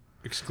being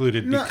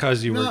excluded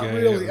because you were gay. Not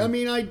really. I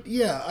mean,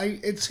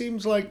 it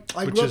seems like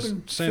I grew up in Philly.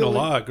 Which is saying a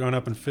lot, growing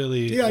up in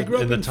Philly. Yeah, I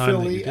grew up in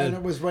Philly, and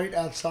it was right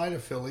outside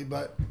of Philly,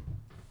 but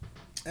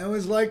it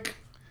was like,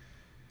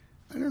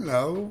 I don't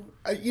know.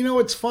 You know,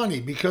 it's funny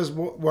because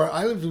where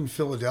I lived in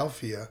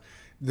Philadelphia,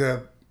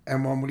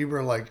 and when we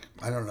were like,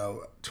 I don't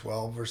know,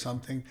 12 or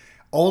something,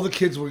 all the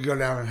kids would go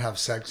down and have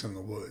sex in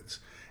the woods.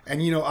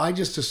 And, you know, I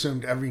just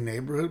assumed every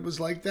neighborhood was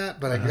like that.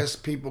 But I guess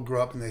people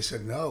grew up and they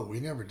said, no, we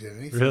never did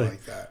anything Really?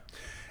 like that.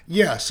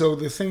 Yeah. So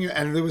the thing,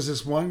 and there was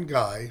this one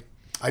guy,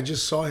 I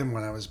just saw him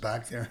when I was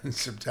back there in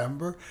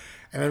September.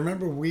 And I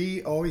remember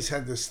we always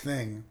had this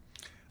thing,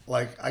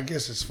 like, I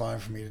guess it's fine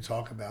for me to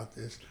talk about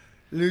this.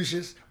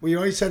 Lucius, we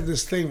always had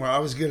this thing where I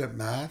was good at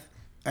math.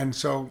 And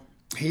so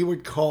he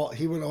would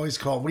always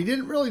call. We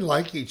didn't really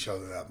like each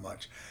other that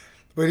much.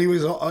 But he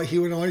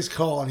would always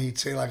call and he'd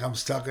say, like, I'm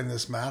stuck in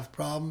this math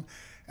problem.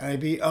 And I'd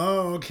be,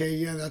 oh, okay,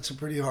 yeah, that's a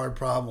pretty hard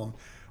problem.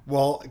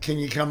 Well, can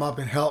you come up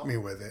and help me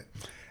with it?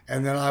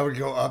 And then I would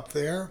go up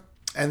there.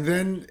 And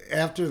then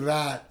after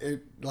that,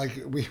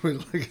 we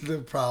would look at the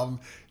problem.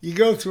 You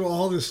go through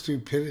all the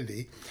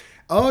stupidity.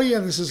 Oh, yeah,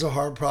 this is a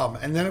hard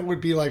problem. And then it would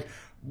be like,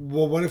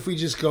 well, what if we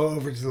just go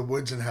over to the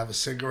woods and have a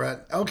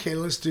cigarette? Okay,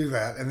 let's do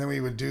that. And then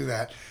we would do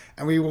that.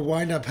 And we would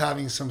wind up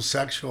having some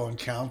sexual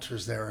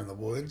encounters there in the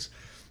woods.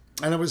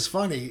 And it was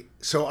funny.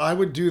 So I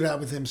would do that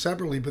with him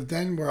separately. But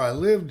then where I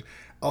lived,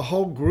 a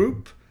whole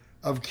group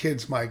of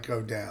kids might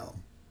go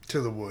down to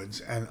the woods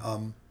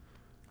and,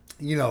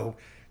 you know,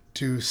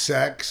 do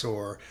sex.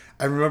 Or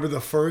I remember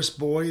the first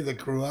boy that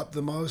grew up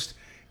the most.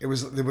 There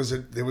was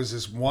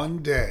this one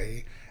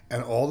day,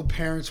 and all the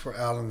parents were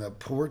out on the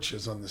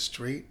porches on the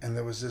street. And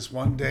there was this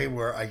one day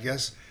where I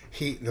guess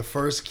the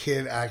first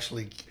kid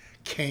actually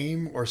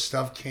came, or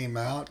stuff came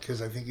out,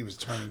 because I think he was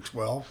turning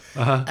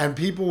 12. And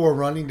people were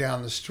running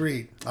down the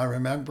street. I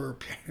remember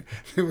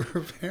there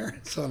were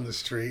parents on the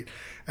street,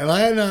 and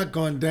I had not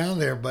gone down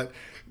there, but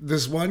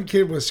this one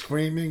kid was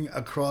screaming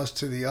across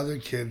to the other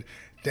kid,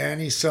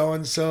 Danny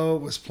so-and-so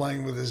was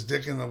playing with his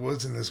dick in the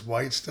woods and this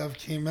white stuff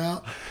came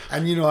out.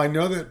 And, you know, I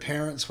know that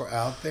parents were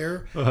out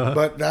there,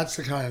 but that's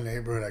the kind of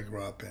neighborhood I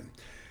grew up in.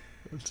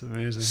 That's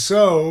amazing.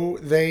 So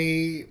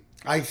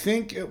I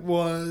think it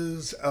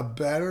was a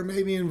better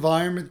maybe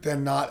environment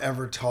than not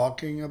ever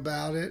talking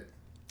about it.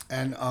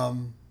 And,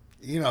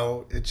 you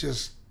know,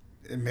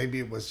 maybe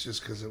it was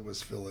just because it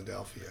was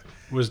Philadelphia.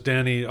 Was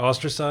Danny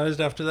ostracized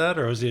after that,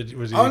 or was he?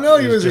 Oh no,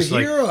 he was a just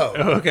hero.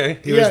 Oh, okay.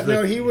 He was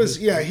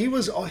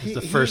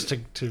the first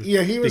to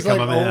he was become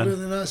like a man. older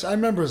than us. I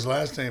remember his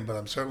last name, but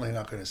I'm certainly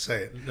not going to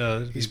say it.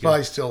 No, He's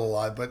probably still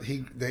alive, but he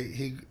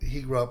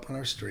grew up on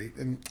our street,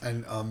 and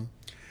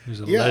he was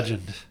a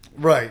legend.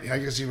 Right. I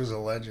guess he was a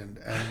legend.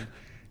 And,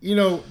 you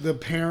know, the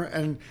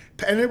parent,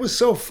 and it was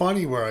so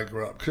funny where I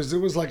grew up, because there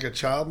was like a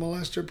child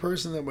molester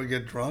person that would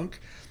get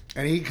drunk,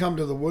 and he'd come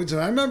to the woods.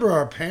 And I remember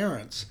our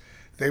parents,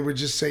 they would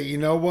just say, you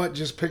know what,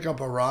 just pick up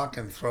a rock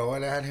and throw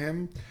it at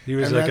him. He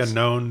was and like a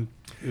known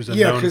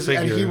figure.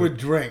 And he would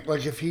drink.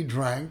 Like if he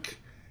drank,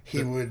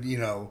 he would, you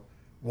know,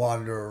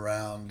 wander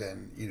around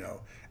and, you know,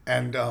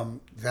 and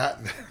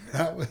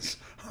that was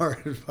our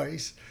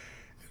advice.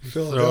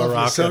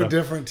 Philadelphia is so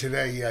different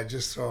today. Yeah,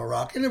 just throw a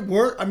rock. And it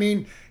worked. I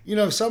mean, you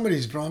know, if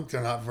somebody's drunk,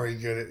 they're not very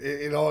good at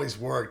it. It always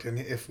worked. And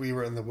if we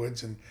were in the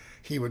woods and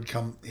he would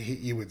come,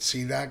 you would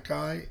see that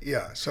guy.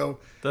 Yeah, so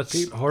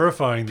that's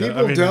horrifying.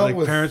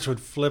 Parents would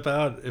flip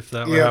out if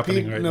that were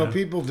happening right now.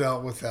 People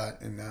dealt with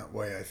that in that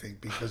way, I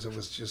think, because it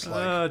was just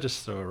like...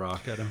 just throw a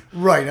rock at him.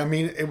 Right. I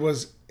mean, he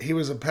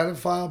was a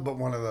pedophile, but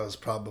one of those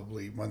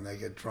probably when they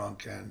get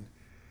drunk and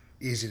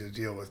easy to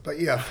deal with. But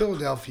yeah,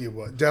 Philadelphia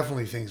was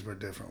definitely, things were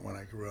different when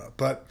I grew up.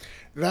 But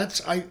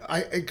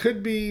it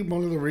could be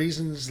one of the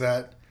reasons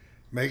that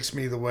makes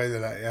me the way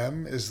that I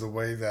am, is the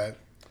way that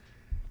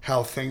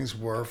how things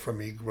were for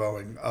me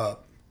growing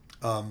up.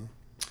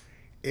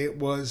 It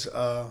was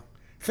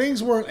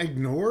things weren't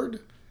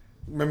ignored.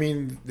 I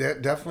mean,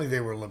 definitely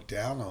they were looked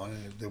down on,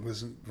 and there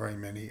wasn't very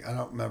many. I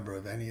don't remember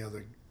of any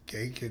other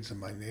gay kids in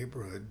my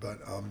neighborhood, but.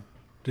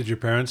 Did your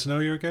parents know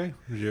you were gay?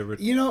 Did you ever?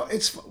 You know,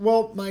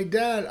 my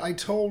dad, I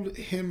told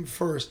him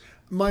first.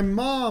 My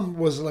mom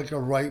was like a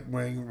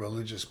right-wing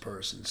religious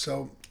person.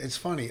 So it's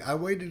funny. I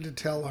waited to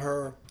tell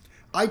her.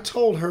 I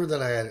told her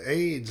that I had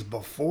AIDS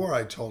before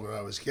I told her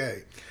I was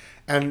gay.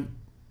 And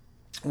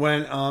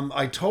when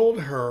I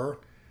told her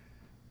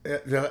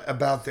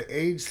about the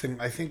AIDS thing,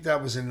 I think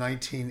that was in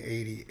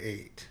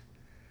 1988.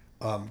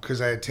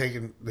 Because I had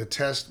taken the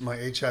test, my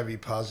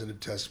HIV positive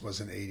test was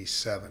in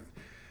 87,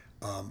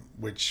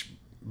 which...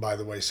 By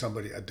the way,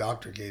 a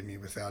doctor gave me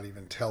without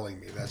even telling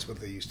me. That's what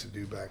they used to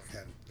do back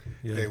then.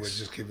 Yikes. They would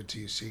just give it to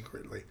you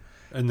secretly.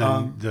 And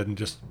then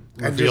just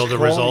reveal the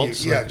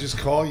results? Just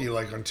call you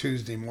like on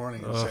Tuesday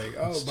morning and say,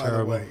 by terrible.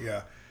 The way,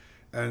 yeah.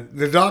 And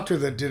the doctor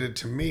that did it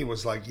to me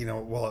was like, you know,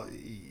 well,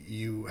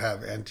 you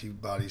have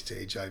antibodies to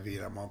HIV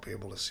and I won't be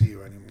able to see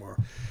you anymore.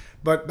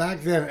 But back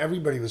then,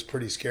 everybody was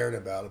pretty scared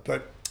about it.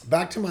 But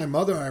back to my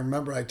mother, I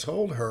remember I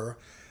told her,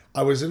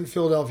 I was in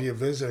Philadelphia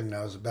visiting, and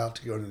I was about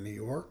to go to New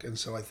York, and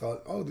so I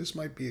thought, this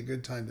might be a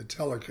good time to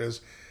tell her,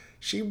 because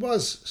she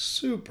was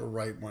super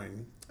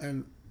right-wing,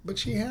 but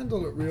she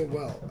handled it real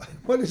well.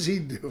 What is he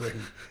doing?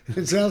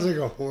 It sounds like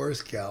a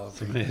horse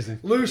galloping. Amazing.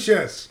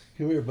 Lucius!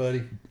 Come here,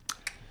 buddy.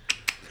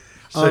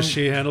 So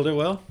she handled it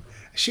well?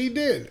 She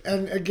did.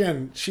 And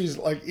again, she's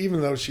like,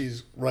 even though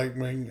she's right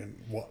wing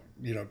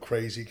and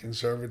crazy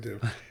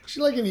conservative,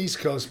 she's like an East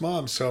Coast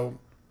mom. So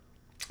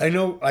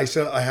I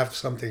said, I have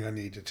something I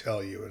need to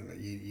tell you,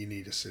 and you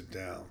need to sit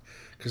down.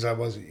 Because I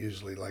wasn't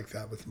usually like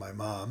that with my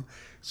mom.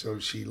 So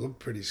she looked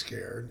pretty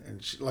scared.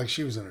 And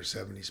she was in her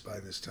 70s by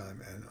this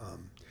time. And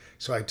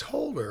so I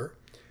told her,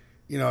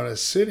 I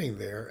was sitting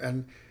there,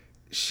 and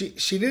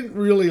she didn't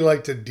really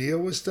like to deal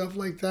with stuff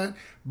like that,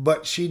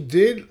 but she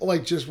did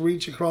like just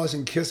reach across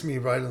and kiss me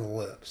right on the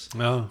lips.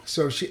 Oh.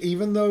 So she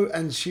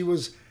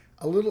was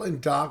a little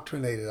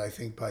indoctrinated, I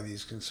think, by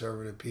these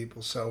conservative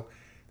people. So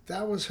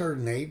that was her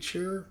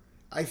nature,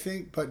 I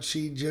think. But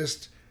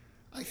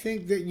I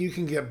think that you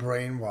can get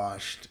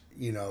brainwashed,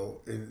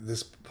 in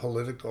this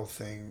political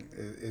thing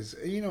is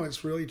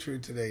it's really true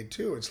today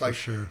too. It's like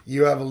sure.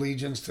 You have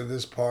allegiance to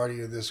this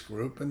party or this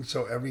group, and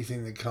so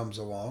everything that comes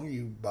along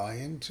you buy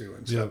into.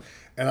 And so, yep.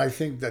 And I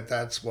think that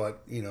that's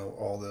what,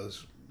 all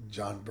those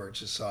John Birch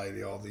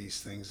Society, all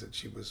these things that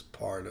she was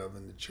part of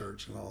in the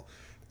church and all,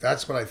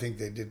 that's what I think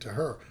they did to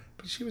her.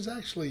 But she was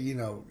actually,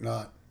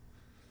 not,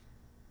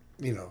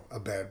 a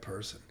bad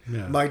person.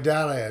 Yeah. My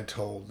dad, I had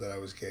told that I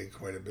was gay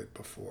quite a bit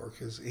before,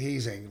 because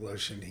he's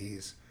English and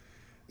he's,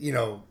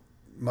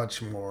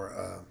 much more,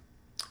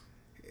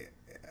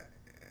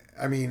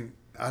 I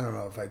don't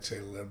know if I'd say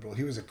liberal.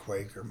 He was a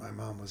Quaker. My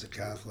mom was a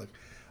Catholic.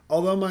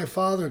 Although my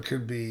father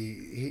could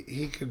be,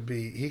 he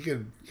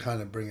could kind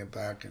of bring it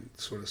back and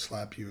sort of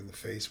slap you in the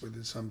face with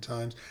it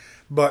sometimes.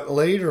 But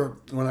later,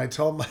 when I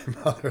told my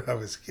mother I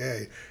was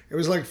gay, it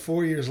was like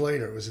 4 years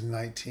later. It was in the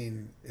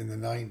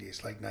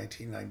 90s, like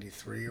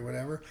 1993 or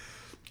whatever.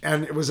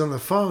 And it was on the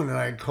phone, and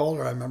I had called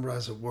her. I remember I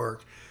was at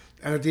work.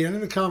 And at the end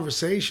of the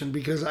conversation,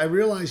 because I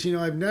realized,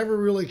 I've never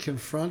really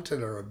confronted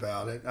her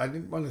about it. I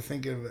didn't want to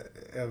think of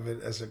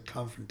it as a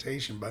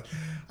confrontation, but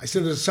I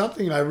said, there's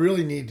something I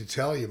really need to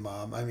tell you,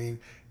 Mom.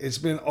 It's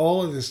been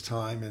all of this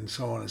time and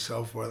so on and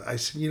so forth. I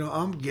said,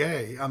 I'm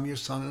gay. I'm your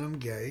son and I'm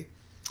gay.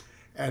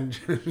 And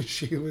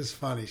she was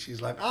funny.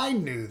 She's like, I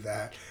knew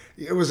that.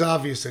 It was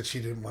obvious that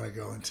she didn't want to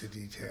go into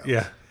details.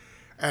 Yeah.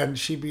 And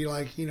she'd be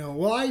like,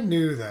 well, I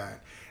knew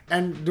that.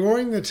 And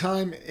during the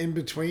time, in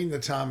between the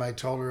time I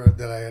told her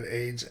that I had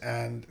AIDS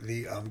and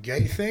the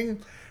gay thing,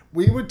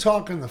 we would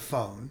talk on the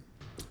phone.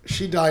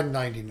 She died in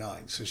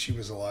 99, so she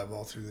was alive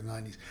all through the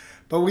 90s.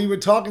 But we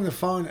would talk on the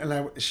phone,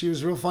 and she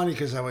was real funny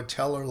because I would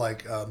tell her,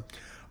 like,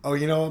 oh,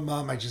 you know what,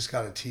 Mom, I just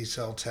got a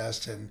T-cell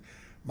test, and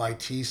my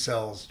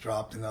T-cells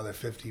dropped another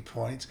 50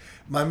 points.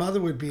 My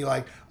mother would be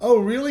like, oh,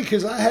 really?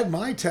 Because I had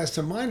my test,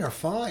 and mine are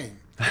fine.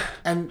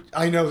 And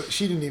I know that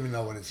she didn't even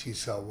know what a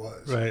T-cell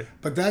was. Right.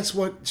 But that's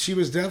what, she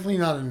was definitely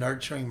not a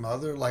nurturing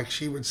mother. Like,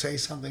 she would say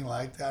something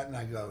like that, and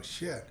I go,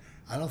 shit,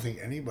 I don't think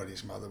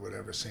anybody's mother would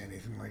ever say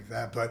anything like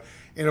that. But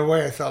in a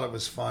way, I thought it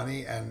was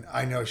funny, and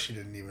I know she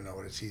didn't even know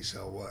what a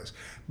T-cell was.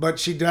 But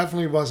she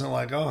definitely wasn't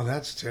like, oh,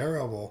 that's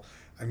terrible.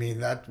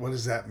 What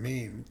does that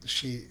mean?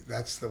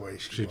 That's the way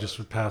she was. Just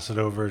would pass it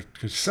over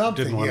because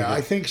Something, didn't want to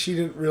I think she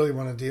didn't really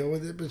want to deal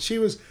with it, but she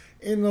was,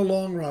 in the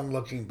long run,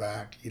 looking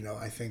back,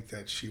 I think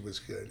that she was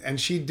good. And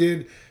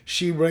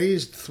she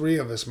raised three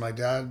of us. My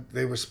dad,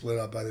 they were split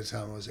up by the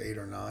time I was 8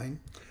 or 9.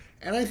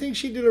 And I think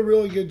she did a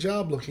really good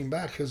job looking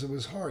back, because it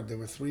was hard. There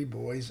were 3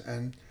 boys,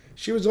 and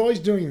she was always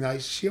doing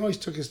nice. She always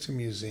took us to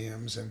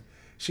museums, and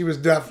she was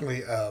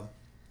definitely, a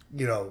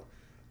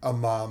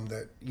mom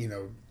that,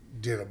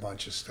 did a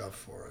bunch of stuff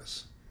for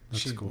us.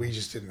 That's cool. We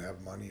just didn't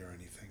have money or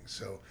anything.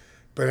 So,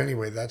 but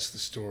anyway, that's the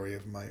story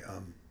of my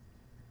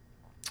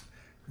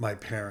my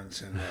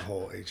parents and the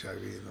whole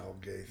HIV and the whole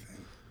gay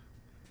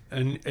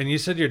thing. And you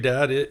said your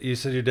dad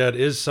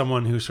is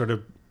someone who sort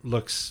of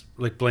looks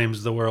like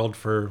blames the world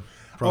for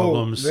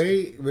problems.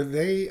 I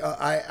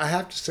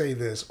have to say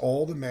this: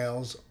 all the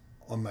males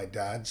on my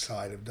dad's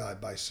side have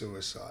died by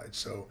suicide.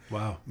 So,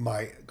 wow.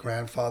 My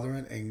grandfather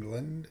in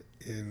England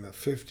in the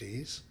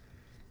 50s.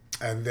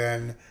 And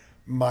then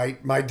my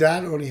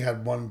dad only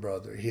had one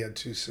brother. He had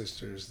 2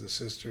 sisters. The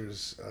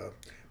sisters,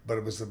 but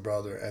it was the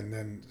brother. And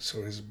then,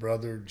 so his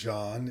brother,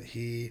 John,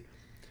 he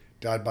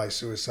died by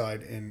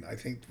suicide in, I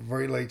think,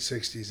 very late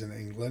 60s in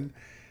England.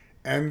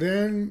 And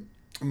then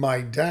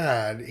my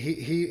dad,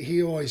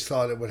 he always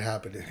thought it would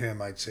happen to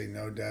him. I'd say,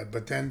 no, Dad.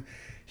 But then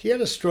he had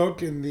a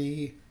stroke in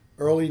the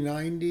early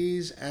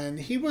 90s, and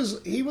he was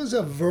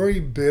a very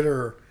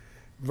bitter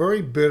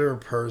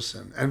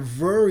person, and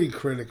very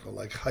critical,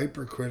 like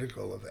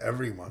hypercritical of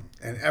everyone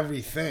and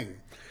everything.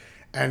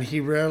 And he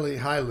rarely,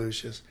 hi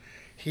Lucius,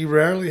 he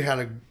rarely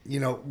had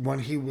when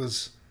he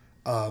was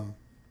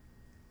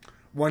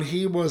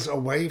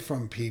away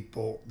from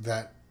people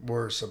that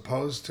were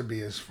supposed to be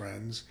his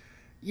friends,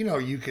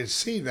 you could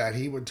see that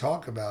he would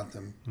talk about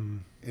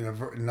them in a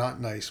not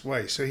nice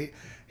way. So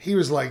he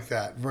was like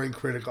that, very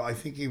critical. I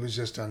think he was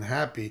just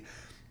unhappy.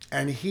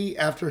 And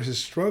after his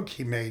stroke,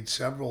 he made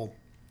several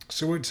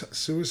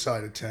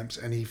suicide attempts,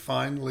 and he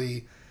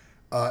finally,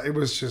 it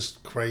was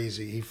just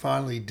crazy. He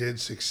finally did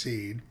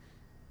succeed.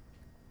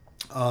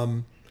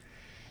 And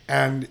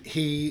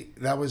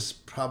that was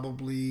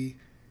probably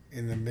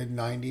in the mid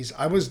 90s.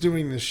 I was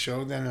doing this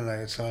show then and I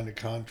had signed a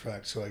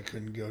contract so I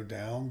couldn't go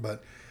down,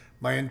 but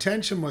my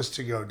intention was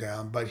to go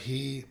down, but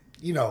he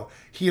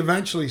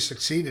eventually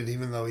succeeded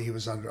even though he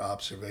was under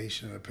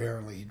observation, and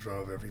apparently he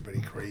drove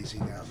everybody crazy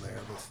down there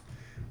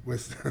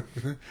with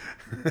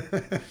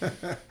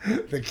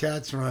the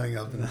cats running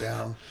up and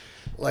down.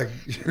 Like,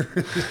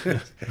 I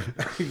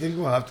think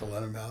we'll have to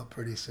let him out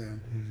pretty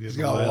soon. He's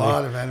got a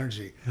lot of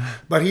energy,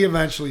 but he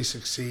eventually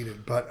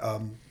succeeded. But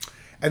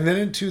and then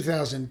in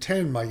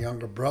 2010, my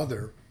younger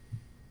brother,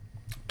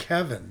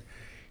 Kevin,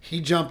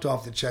 he jumped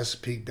off the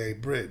Chesapeake Bay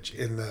Bridge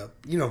in the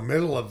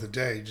middle of the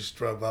day. Just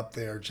drove up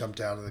there, jumped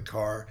out of the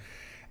car,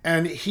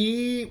 and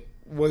he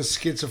was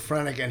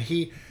schizophrenic. And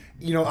he,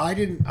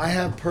 I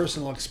have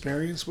personal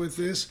experience with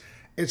this.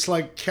 It's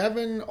like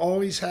Kevin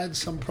always had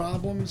some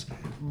problems,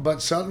 but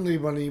suddenly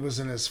when he was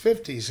in his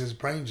 50s, his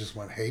brain just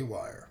went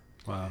haywire.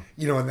 Wow.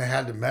 And they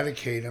had to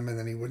medicate him, and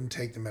then he wouldn't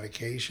take the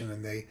medication,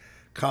 and they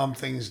calmed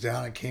things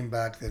down. It came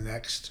back the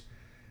next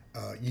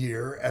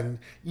year, and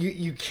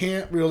you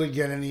can't really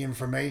get any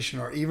information,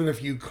 or even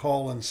if you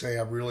call and say,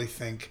 I really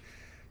think,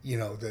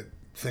 that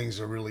things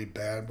are really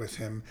bad with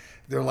him,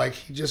 they're like,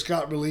 he just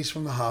got released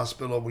from the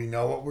hospital. We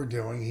know what we're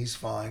doing. He's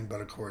fine, but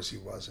of course he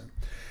wasn't.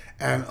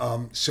 And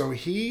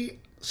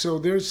so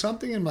there's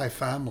something in my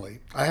family.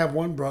 I have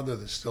one brother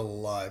that's still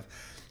alive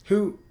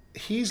who,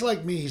 he's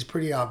like me, he's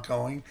pretty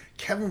outgoing.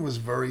 Kevin was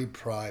very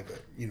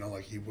private,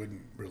 like he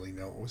wouldn't really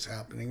know what was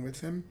happening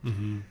with him.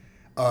 Mm-hmm.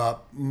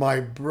 My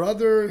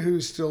brother,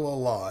 who's still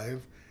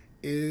alive,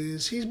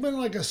 he's been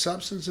like a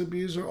substance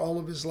abuser all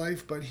of his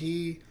life, but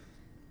he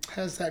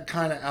has that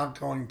kind of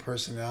outgoing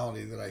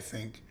personality that I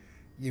think,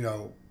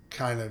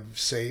 kind of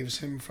saves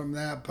him from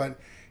that. But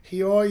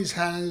he always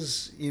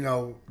has,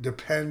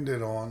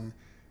 depended on,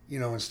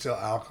 and still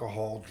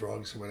alcohol,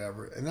 drugs, or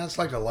whatever. And that's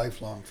like a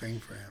lifelong thing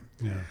for him.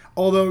 Yeah.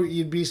 Although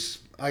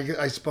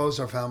I suppose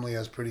our family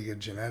has pretty good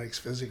genetics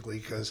physically,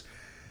 because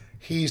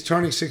he's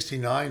turning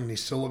 69 and he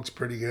still looks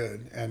pretty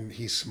good. And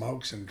he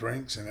smokes and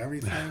drinks and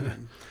everything.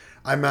 And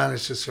I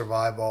managed to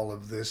survive all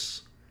of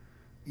this,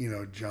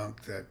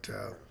 junk that,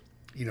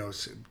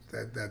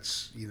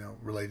 that's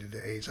related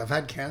to age. I've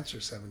had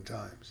cancer 7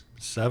 times.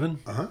 7?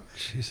 Uh-huh.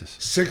 Jesus.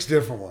 6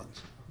 different ones.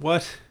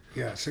 What?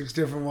 Yeah, 6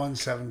 different ones,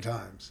 7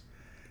 times.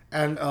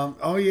 And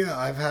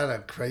I've had a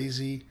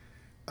crazy.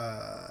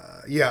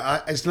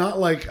 It's not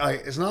like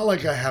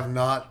I have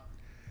not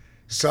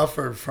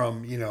suffered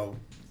from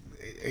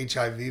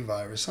HIV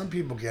virus. Some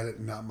people get it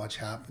and not much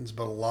happens,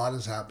 but a lot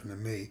has happened to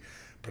me.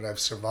 But I've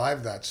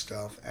survived that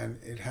stuff, and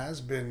it has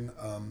been.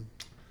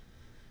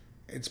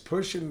 It's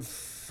pushing.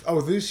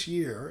 This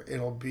year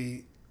it'll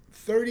be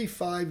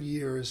 35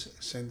 years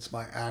since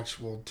my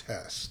actual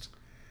test.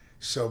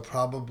 So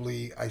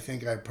I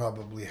think I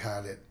probably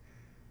had it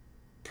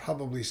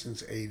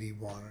since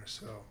 81 or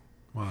so.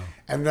 Wow.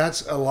 And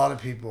that's a lot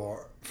of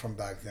people from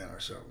back then are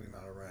certainly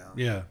not around.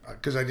 Yeah.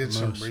 Because I did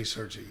some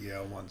research at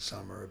Yale one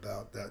summer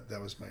about that. That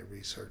was my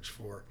research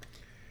for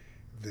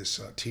this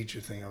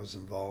teacher thing I was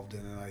involved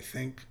in. And I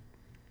think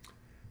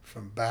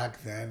from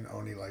back then,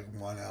 only like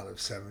 1 out of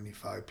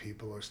 75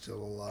 people are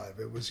still alive.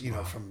 It was,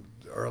 from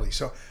early.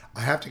 So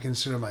I have to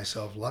consider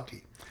myself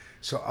lucky.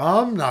 So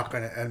I'm not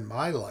going to end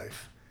my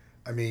life.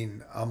 I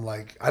mean, I'm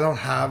like, I don't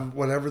have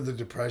whatever the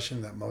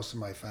depression that most of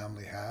my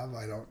family have.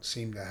 I don't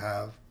seem to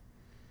have.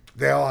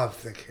 They all have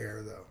thick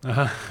hair, though.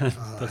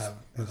 That's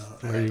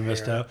where you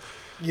missed out.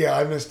 Yeah,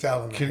 I missed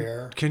out on the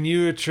hair. Can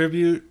you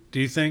attribute,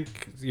 do you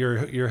think,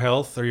 your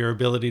health or your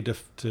ability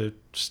to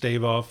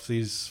stave off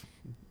these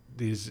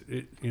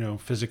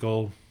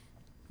physical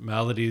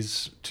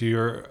maladies to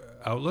your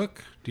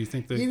outlook? Do you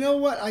think that... You know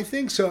what? I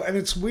think so. And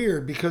it's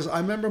weird because I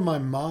remember my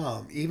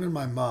mom,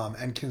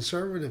 and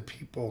conservative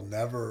people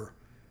never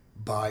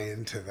buy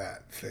into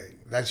that thing.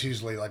 That's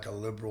usually like a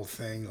liberal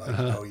thing, like,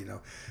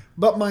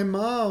 But my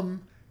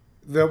mom,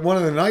 one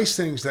of the nice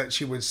things that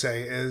she would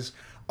say is,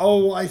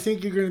 I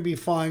think you're going to be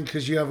fine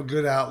because you have a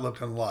good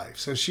outlook on life.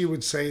 So she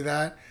would say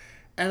that.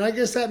 And I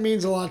guess that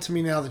means a lot to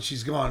me now that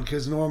she's gone,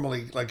 because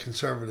normally, like,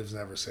 conservatives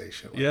never say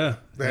shit like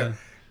that.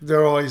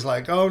 They're always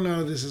like, oh,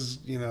 no, this is,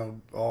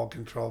 all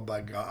controlled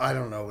by God. I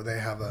don't know. They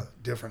have a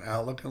different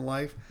outlook in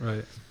life.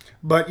 Right.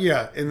 But,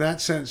 yeah, in that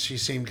sense, she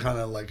seemed kind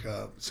of like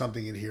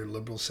something you'd hear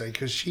liberals say,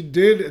 because she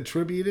did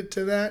attribute it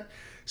to that.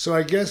 So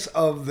I guess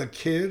of the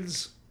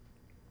kids,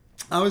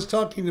 I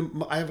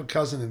have a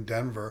cousin in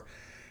Denver.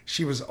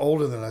 She was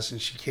older than us,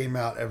 and she came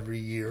out every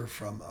year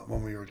from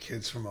when we were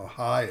kids from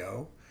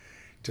Ohio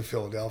to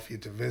Philadelphia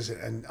to visit.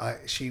 And I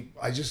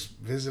just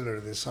visited her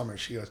this summer.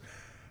 She goes...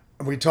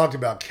 And we talked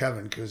about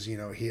Kevin because, he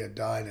had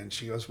died. And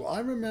she goes, well,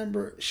 I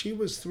remember she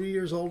was 3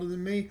 years older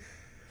than me.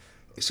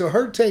 So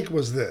her take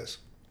was this.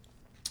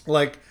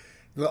 Like,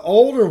 the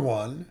older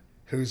one,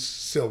 who's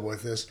still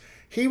with us,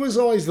 he was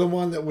always the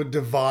one that would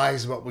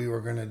devise what we were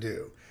going to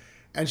do.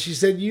 And she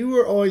said, you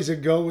were always a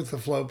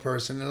go-with-the-flow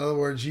person. In other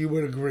words, you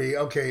would agree,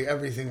 okay,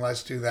 everything,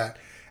 let's do that.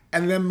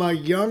 And then my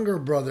younger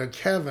brother,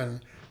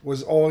 Kevin,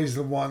 was always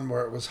the one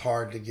where it was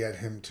hard to get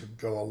him to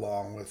go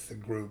along with the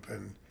group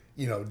and,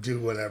 do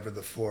whatever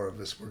the four of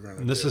us were going to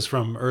do. And this is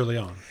from early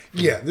on.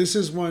 Yeah, this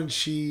is when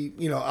she,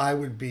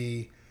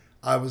 the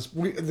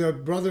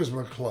brothers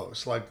were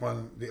close. Like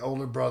when the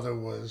older brother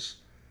was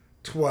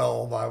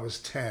 12, I was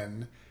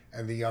 10,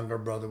 and the younger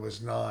brother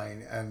was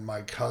 9, and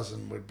my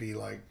cousin would be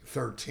like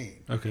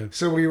 13. Okay.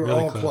 So we were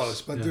Really all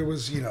close. but Yeah. there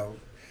was,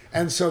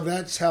 and so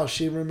that's how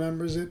she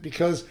remembers it,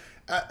 because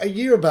a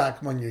year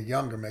back when you're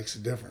younger makes a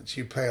difference.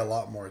 You pay a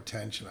lot more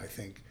attention, I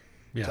think,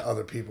 Yeah. to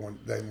other people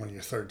than when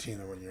you're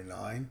 13 or when you're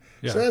 9.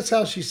 Yeah. So that's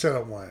how she said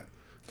it went.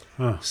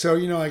 Huh. So,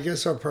 I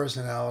guess our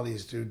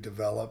personalities do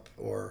develop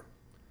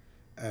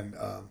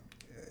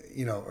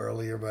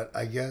earlier, but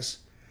I guess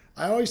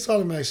I always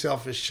thought of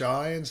myself as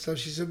shy and stuff.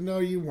 She said, no,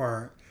 you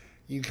weren't.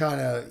 You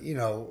kind of,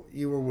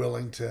 you were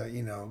willing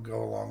to,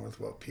 go along with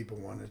what people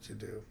wanted to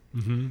do.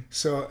 Mm-hmm.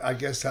 So I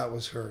guess that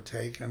was her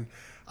take. And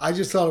I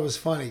just thought it was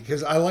funny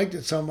because I liked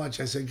it so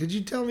much. I said, could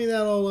you tell me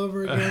that all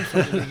over again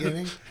from the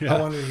beginning? Yeah. I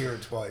wanted to hear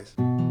it twice.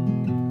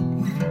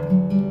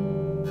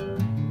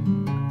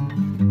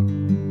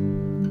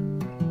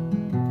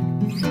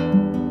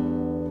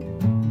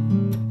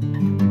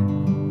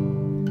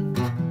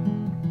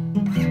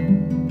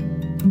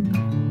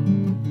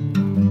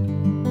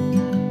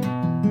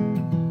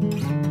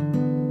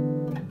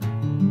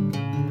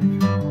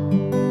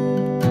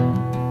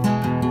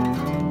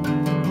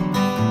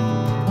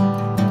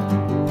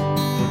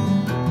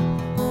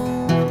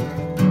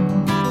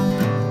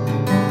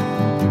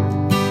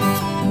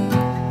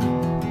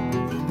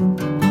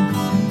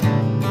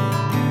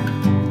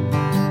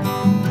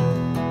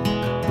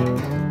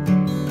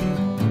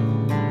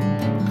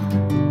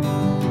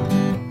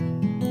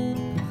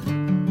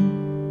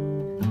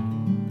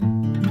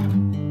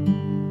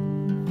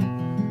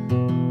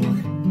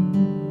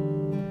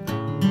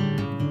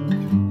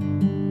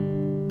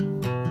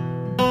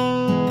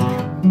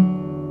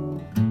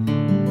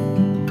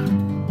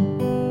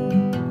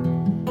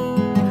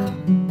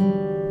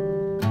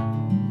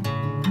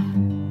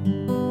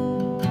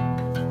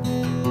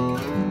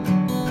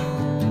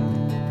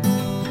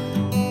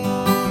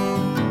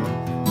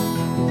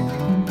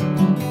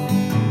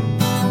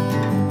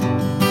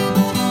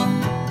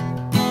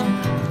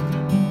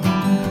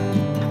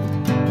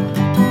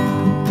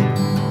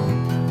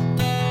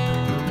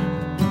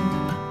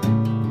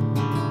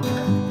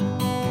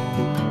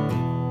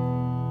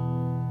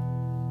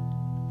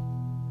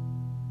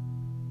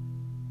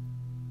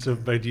 So,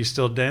 but do you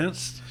still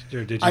dance?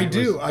 Or did you? I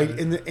do.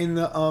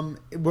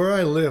 Where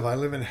I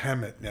live in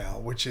Hemet now,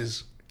 which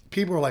is,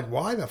 people are like,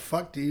 why the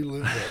fuck do you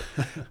live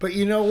there? But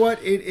you know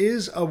what? It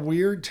is a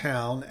weird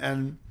town,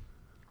 and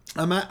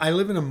I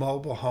live in a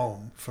mobile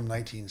home from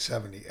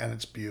 1970, and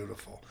it's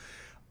beautiful.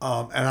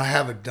 And I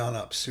have it done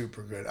up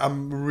super good.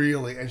 I'm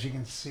really, as you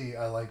can see,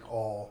 I like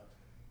all,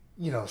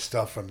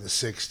 stuff from the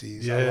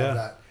 60s. Yeah, I love yeah.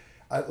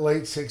 that.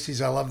 Late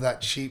 60s, I love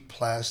that cheap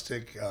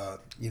plastic,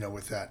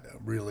 with that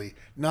really,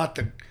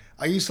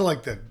 I used to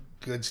like the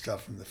good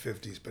stuff from the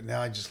 50s, but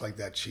now I just like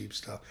that cheap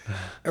stuff.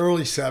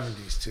 Early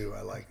 70s too,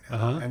 I like now.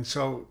 Uh-huh. And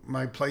so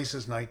my place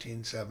is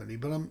 1970,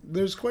 but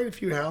there's quite a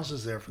few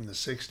houses there from the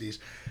 60s.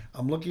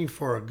 I'm looking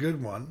for a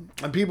good one.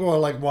 And people are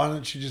like, why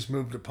don't you just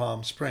move to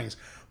Palm Springs?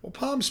 Well,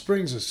 Palm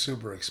Springs is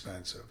super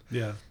expensive.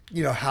 Yeah.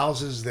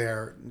 Houses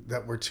there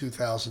that were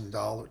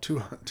 $2,000,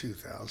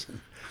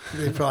 2,000.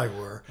 They probably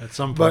were. At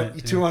some point.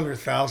 But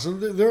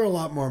 200,000, they're a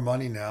lot more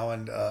money now.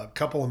 And a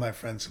couple of my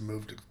friends have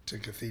moved to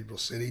Cathedral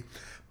City.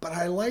 But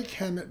I like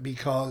Hemet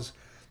because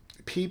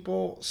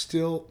people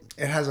still,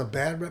 it has a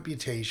bad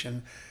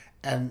reputation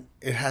and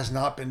it has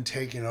not been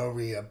taken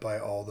over yet by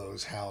all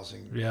those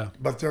housing. Yeah.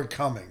 But they're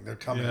coming. They're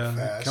coming Yeah,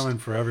 fast. coming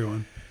for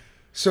everyone.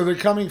 So they're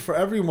coming for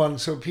everyone.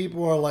 So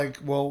people are like,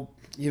 well,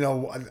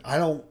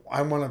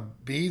 I want to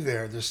be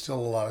there. There's still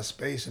a lot of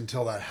space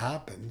until that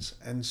happens.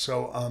 And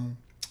so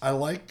I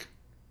like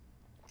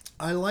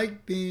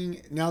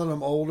being, now that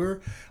I'm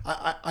older,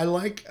 I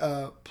like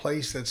a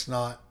place that's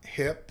not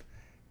hip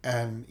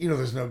and,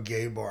 there's no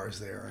gay bars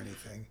there or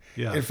anything.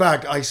 Yeah. In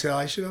fact, I said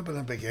I should open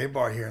up a gay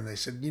bar here. And they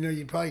said,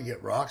 you'd probably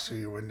get rocks through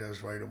your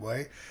windows right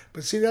away.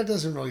 But see, that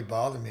doesn't really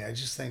bother me. I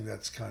just think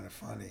that's kind of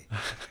funny.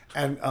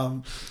 And,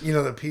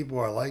 the people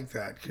are like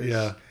that.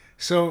 Yeah.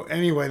 So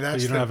anyway, So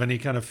that's you don't have any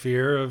kind of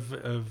fear of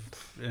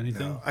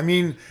anything? no. I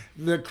mean,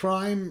 the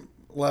crime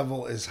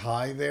level is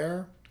high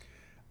there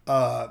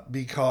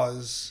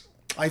because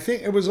I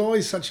think it was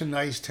always such a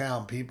nice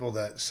town. People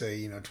that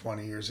say,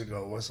 20 years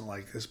ago it wasn't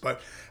like this. But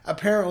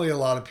apparently a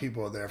lot of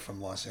people are there from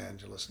Los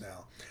Angeles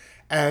now.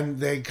 And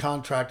they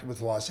contracted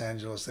with Los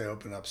Angeles. They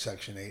opened up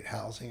Section 8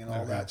 housing and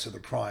all that. So the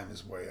crime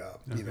is way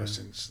up,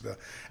 since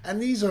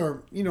and these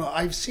are,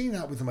 I've seen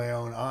that with my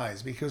own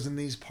eyes because in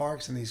these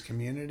parks and these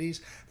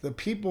communities, the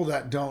people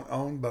that don't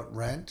own but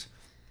rent,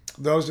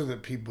 those are the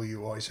people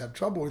you always have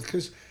trouble with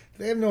because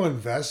they have no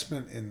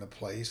investment in the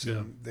place. Yeah.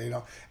 And they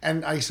don't.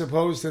 And I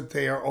suppose that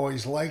they are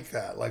always like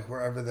that. Like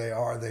wherever they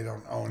are, they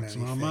don't own It's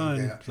anything. not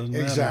mine. They don't- Doesn't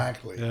matter.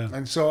 exactly. Yeah.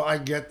 And so I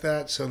get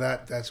that. So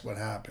that's what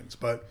happens.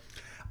 But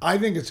I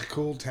think it's a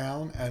cool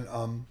town and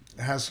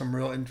it has some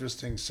real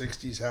interesting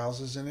 60s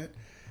houses in it.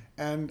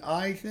 And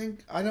I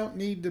think I don't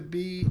need to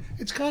be.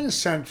 It's kind of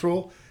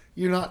central.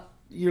 You're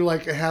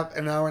like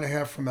an hour and a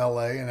half from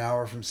L.A., an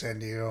hour from San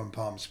Diego and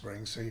Palm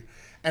Springs.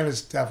 And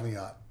it's definitely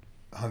not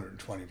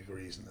 120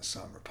 degrees in the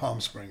summer. Palm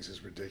Springs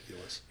is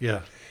ridiculous.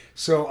 Yeah.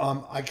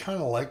 So I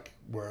kind of like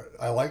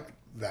I like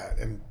that,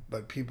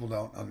 but people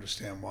don't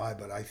understand why.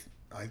 But I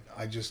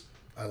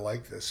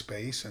like the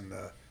space and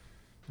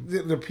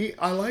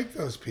I like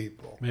those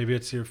people. Maybe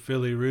it's your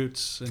Philly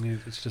roots, and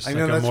it's just I like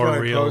know a that's more what I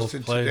real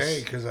posted place.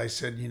 today because I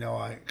said,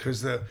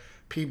 because the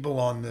people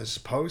on this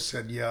post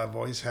said, yeah, I've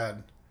always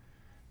had,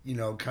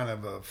 kind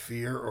of a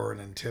fear or an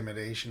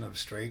intimidation of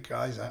straight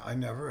guys. I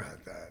never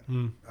had that.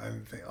 I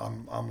didn't think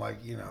I'm like,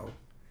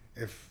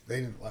 if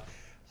they didn't like,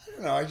 I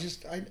don't know.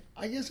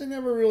 I guess I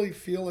never really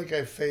feel like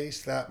I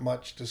faced that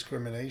much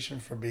discrimination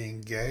for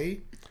being gay,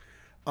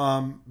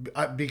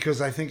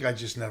 because I think I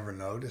just never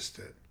noticed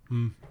it.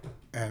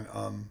 And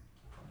I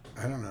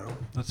don't know.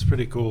 That's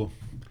pretty cool.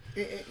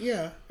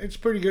 Yeah, it's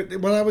pretty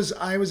good. When I was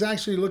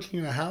actually looking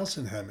at a house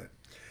in Hemet,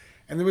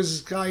 and there was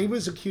this guy. He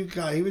was a cute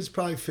guy. He was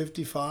probably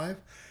 55,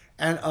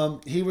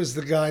 and he was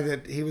the guy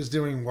that he was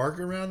doing work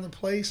around the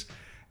place.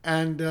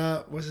 And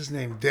what's his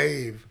name?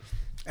 Dave.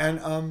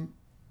 And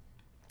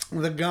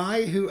the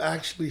guy who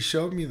actually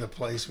showed me the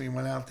place, we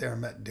went out there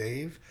and met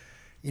Dave.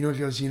 He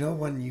goes,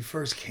 when you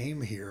first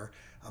came here,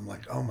 I'm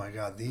like, oh my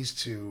God, these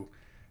two.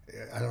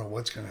 I don't know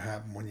what's going to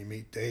happen when you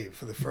meet Dave.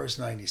 For the first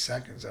 90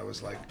 seconds, I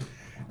was like,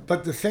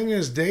 but the thing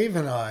is, Dave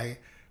and I,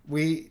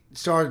 we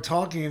started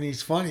talking, and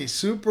he's funny,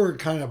 super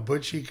kind of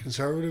butchy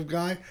conservative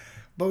guy,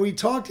 but we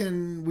talked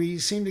and we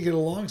seemed to get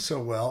along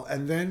so well.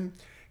 And then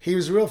he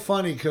was real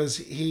funny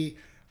because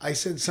I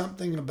said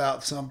something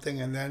about something,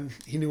 and then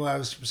he knew I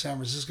was from San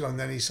Francisco, and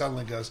then he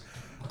suddenly goes,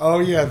 oh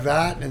yeah,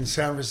 that in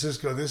San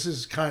Francisco, this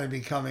is kind of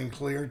becoming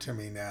clear to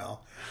me now.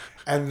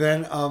 And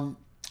then I'm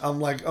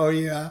like, oh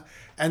yeah.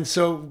 And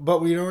so,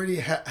 but we'd already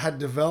had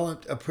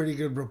developed a pretty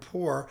good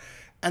rapport.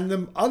 And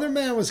the other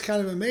man was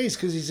kind of amazed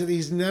because he said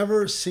he's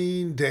never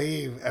seen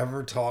Dave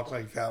ever talk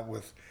like that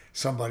with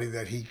somebody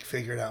that he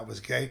figured out was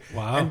gay.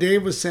 Wow. And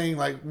Dave was saying,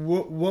 like,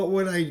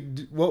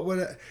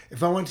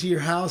 if I went to your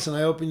house and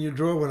I opened your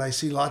drawer, would I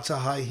see lots of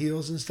high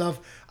heels and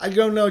stuff? I'd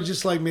go, no,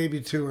 just like maybe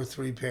 2 or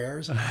 3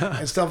 pairs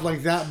and stuff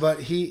like that.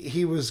 But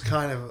he was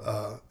kind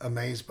of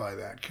amazed by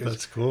that.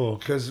 That's cool.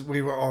 Because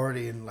we were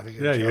already in like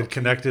you had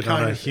connected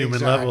on a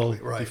human level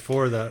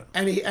before that.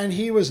 And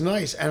he was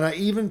nice. And I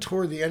even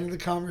toward the end of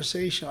the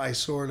conversation, I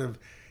sort of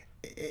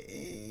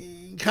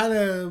kind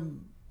of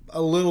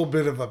a little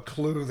bit of a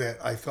clue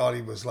that I thought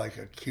he was like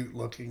a cute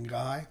looking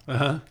guy.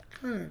 Kind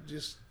of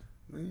just,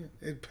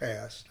 it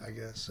passed, I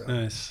guess. So.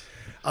 Nice.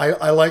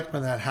 I like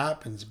when that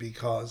happens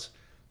because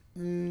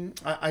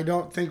I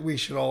don't think we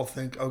should all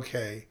think,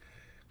 okay,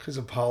 because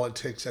of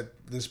politics, that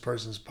this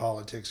person's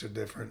politics are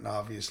different, and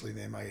obviously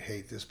they might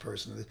hate this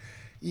person.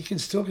 You can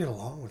still get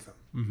along with them.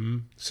 Mm-hmm.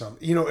 So,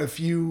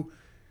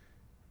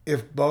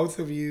 if both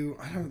of you,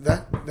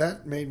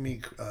 that made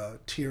me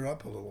tear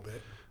up a little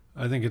bit.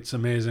 I think it's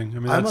amazing. I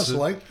mean, I must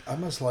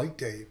like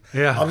Dave.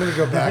 Yeah. I'm going to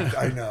go back.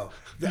 I know.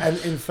 And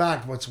in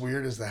fact, what's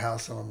weird is the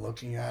house that I'm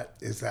looking at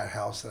is that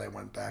house that I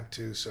went back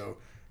to. So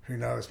who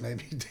knows?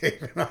 Maybe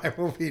Dave and I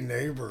will be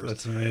neighbors.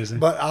 That's amazing.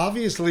 But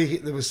obviously,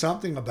 there was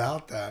something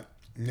about that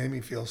made me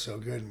feel so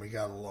good, and we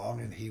got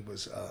along. And he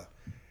was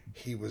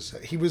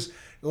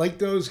like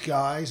those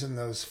guys in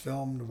those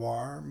film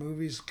noir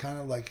movies, kind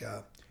of like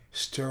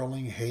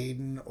Sterling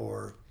Hayden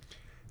or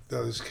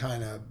those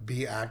kind of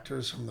B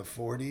actors from the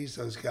 40s,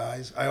 those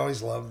guys. I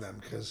always love them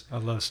because I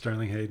love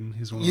Sterling Hayden.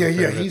 He's one of my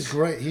favorites. He's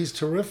great. He's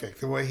terrific.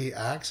 The way he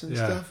acts and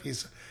stuff.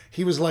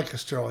 He was like a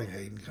Sterling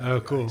Hayden kind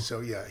of cool. guy. So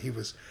yeah, he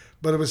was.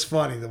 But it was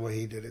funny the way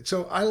he did it.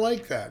 So I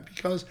like that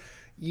because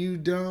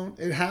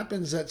it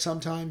happens that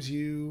sometimes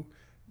you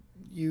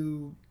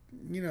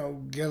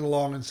get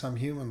along on some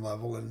human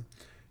level, and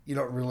you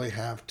don't really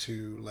have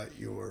to let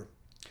your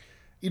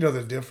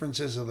the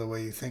differences of the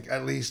way you think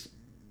at least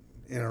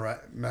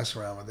mess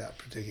around with that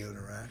particular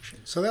interaction.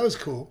 So that was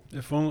cool.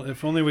 If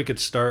only we could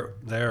start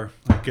there,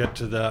 like get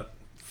to that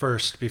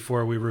first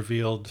before we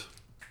revealed,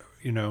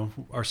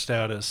 our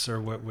status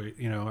or what we,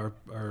 our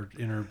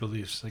inner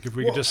beliefs. Like if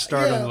we could just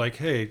start on like,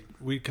 hey,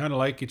 we kind of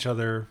like each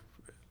other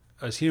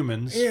as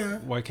humans. Yeah.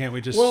 Why can't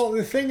we just? Well,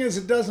 the thing is,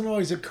 it doesn't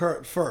always occur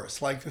at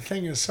first. Like the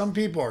thing is, some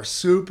people are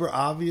super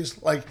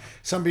obvious. Like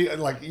some people,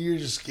 like you're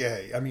just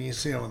gay. I mean, you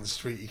see them on the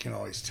street, you can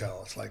always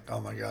tell. It's like, oh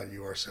my God,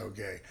 you are so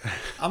gay.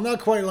 I'm not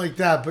quite like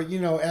that, but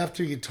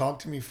after you talk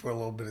to me for a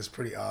little bit, it's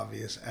pretty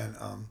obvious. And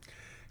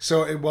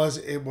so it was.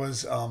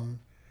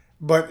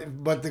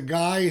 But the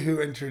guy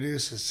who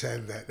introduced us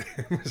said that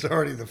it was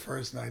already the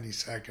first 90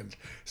 seconds.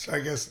 So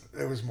I guess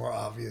it was more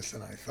obvious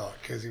than I thought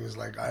because he was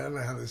like, I don't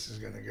know how this is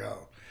going to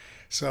go.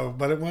 So,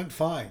 but it went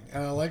fine,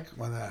 and I like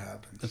when that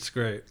happens. That's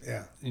great.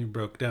 Yeah, you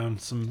broke down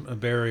a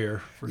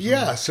barrier for some.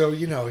 Yeah. So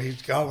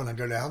he's got when I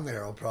go down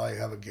there, I'll probably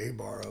have a gay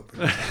bar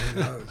open. Who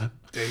knows?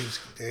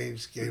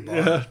 Dave's gay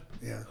bar.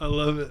 Yeah. I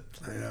love it.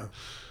 I know.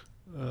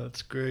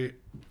 That's great.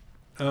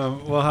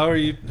 Well, how are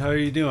you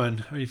doing?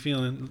 How are you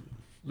feeling?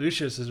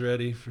 Lucius is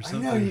ready for I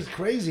something. know, he's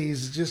crazy.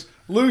 He's just,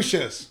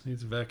 Lucius,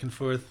 He's back and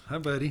forth. Hi,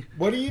 buddy.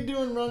 what are you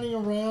doing running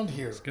around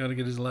here? He's got to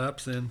get his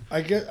laps in.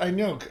 I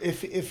know.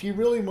 If he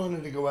really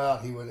wanted to go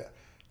out, he would.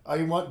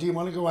 Do you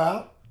want to go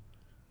out?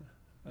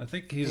 I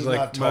think he's He's like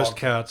not most talking.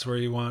 cats, where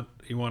you want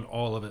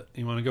all of it.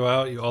 You want to go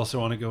out, you also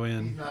want to go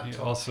in. He's not You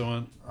talking. also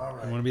want All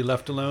right. you want to be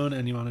left alone,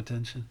 and you want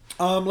attention.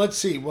 Let's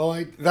see.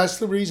 Well, that's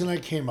the reason I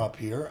came up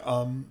here.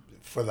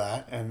 For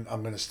that, and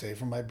I'm going to stay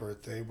for my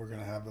birthday. We're going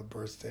to have a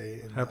birthday.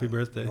 In, Happy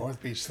birthday.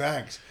 North Beach.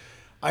 Thanks.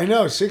 I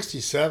know,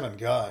 67.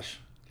 Gosh,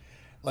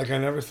 like I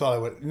never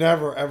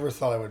ever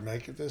thought I would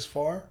make it this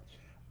far.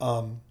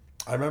 I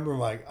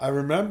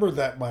remember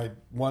that my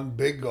one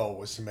big goal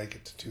was to make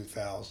it to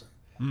 2000.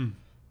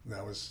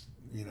 That was,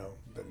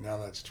 but now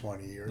that's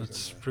 20 years.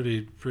 That's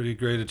pretty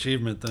great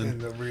achievement in then.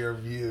 the rear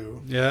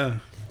view. Yeah.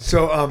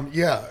 So,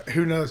 yeah,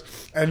 who knows?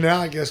 And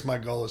now I guess my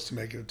goal is to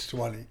make it to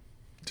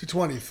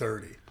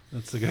 2030.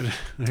 That's a good.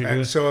 There you And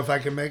go. so if I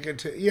can make it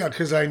to,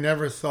 because I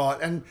never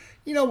thought, and,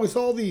 with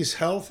all these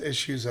health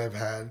issues I've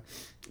had,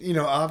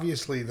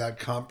 obviously that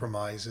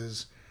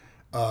compromises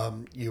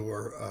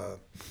your,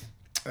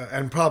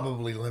 and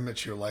probably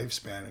limits your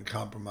lifespan and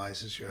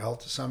compromises your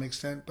health to some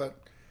extent. But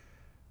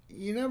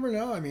you never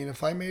know. I mean,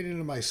 if I made it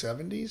into my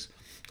 70s,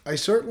 I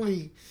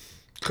certainly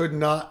could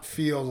not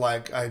feel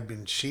like I'd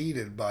been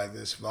cheated by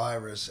this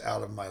virus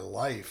out of my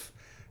life,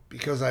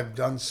 because I've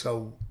done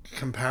so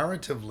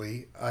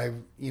comparatively. I've,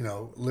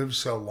 lived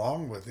so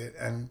long with it.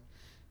 And,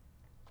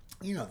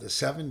 the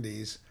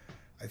 70s,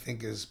 I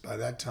think by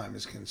that time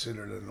is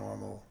considered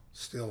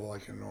still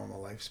like a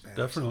normal lifespan.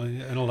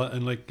 Definitely,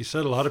 and like you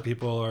said, a lot of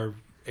people are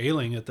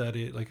ailing at that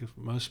age. Like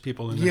most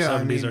people in their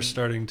 70s are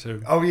starting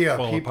to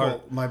fall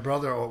apart. My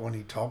brother, when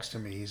he talks to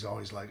me, he's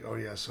always like, oh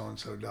yeah,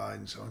 so-and-so died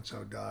and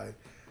so-and-so died.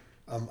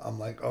 I'm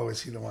like, oh,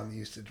 is he the one that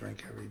used to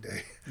drink every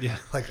day? Yeah.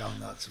 Like, I'm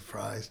not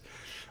surprised.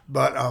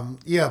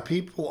 But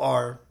people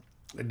are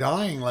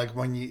dying. Like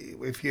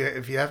if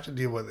you have to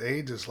deal with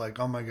AIDS, it's like,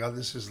 oh my God,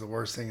 this is the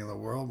worst thing in the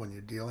world when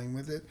you're dealing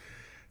with it.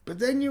 But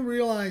then you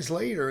realize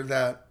later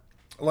that,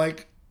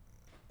 like,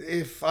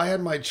 if I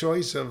had my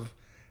choice of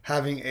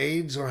having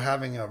AIDS or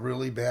having a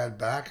really bad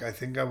back, I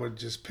think I would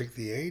just pick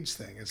the AIDS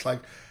thing. It's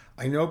like,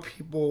 I know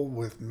people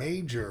with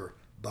major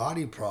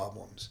body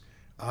problems.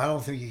 I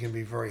don't think you can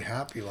be very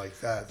happy like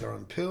that. They're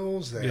on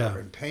pills, they are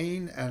in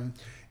pain, and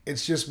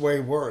it's just way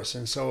worse.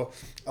 And so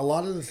a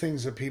lot of the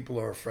things that people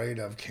are afraid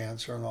of,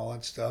 cancer and all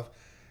that stuff,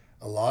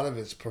 a lot of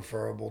it's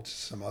preferable to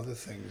some other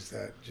things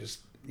that just,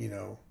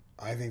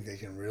 I think they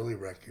can really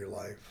wreck your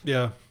life.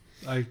 Yeah,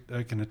 I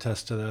can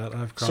attest to that. I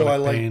have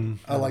chronic pain.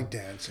 I like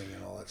dancing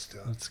and all that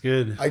stuff. That's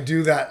good. I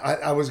do that.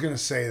 I was going to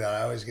say that.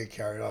 I always get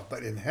carried off.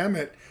 But in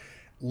Hemet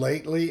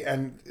lately,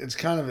 and it's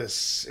kind of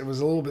it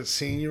was a little bit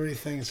seniory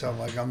thing, so I'm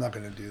like, I'm not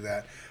going to do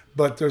that.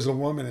 But there's a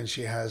woman, and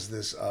she has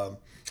this,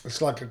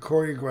 it's like a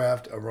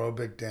choreographed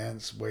aerobic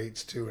dance,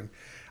 weights too. And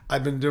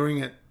I've been doing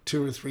it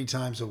 2 or 3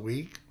 times a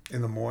week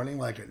in the morning,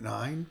 like at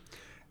 9.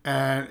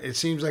 And it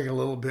seems like a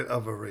little bit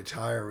of a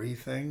retiree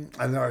thing.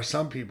 And there are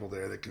some people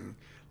there that can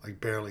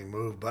like barely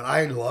move. But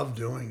I love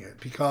doing it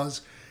because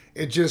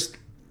it just,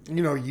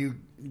 you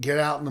get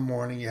out in the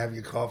morning, you have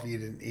your coffee you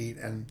didn't eat,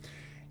 and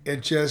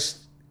it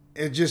just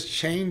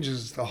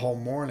changes the whole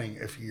morning.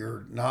 If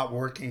you're not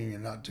working and you're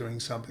not doing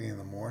something in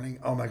the morning,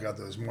 oh my God,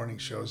 those morning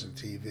shows on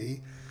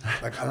TV,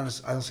 like I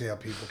don't see how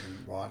people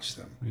can watch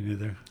them. Me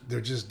neither.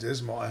 They're just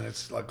dismal, and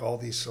it's like all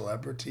these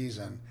celebrities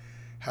and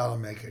how to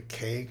make a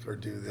cake or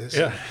do this.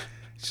 Yeah.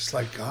 It's just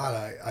like, God,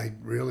 I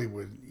really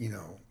would,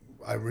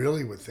 I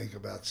really would think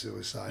about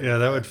suicide. Yeah,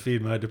 that would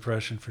feed my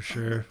depression for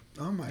sure.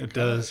 Oh my God. It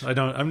does.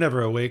 I'm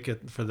never awake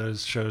for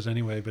those shows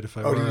anyway, but if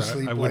I Oh, were, do you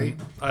sleep I wouldn't.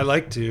 late? I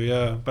like to,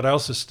 yeah, but I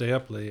also stay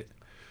up late.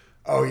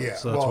 Oh yeah.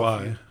 So that's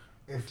why.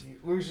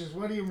 Lucius,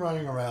 what are you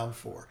running around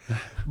for?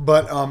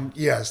 But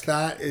yes,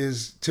 that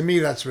is, to me,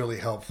 that's really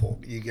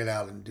helpful. You get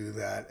out and do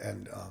that,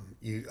 and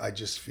I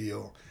just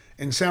feel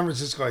in San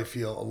Francisco, I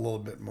feel a little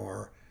bit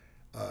more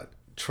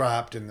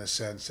trapped in the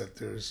sense that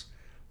there's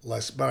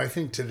less. But I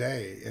think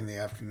today in the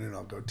afternoon,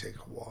 I'll go take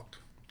a walk.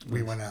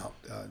 We went out.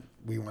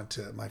 We went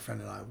to, my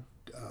friend and I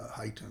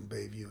hiked on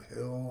Bayview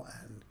Hill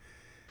and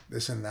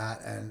this and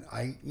that. And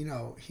I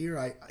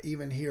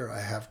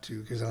have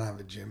to, because I don't have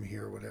a gym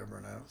here or whatever,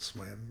 and I don't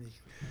swim.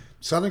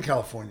 Southern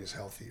California is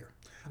healthier.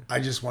 I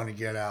just want to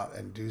get out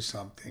and do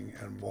something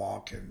and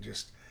walk, and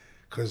just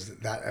because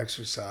that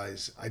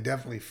exercise, I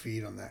definitely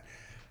feed on that.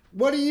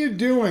 What are you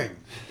doing?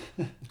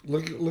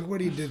 Look what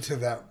he did to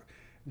that.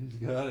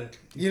 You got it.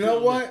 You know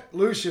what,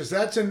 Lucius?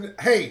 That's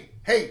hey,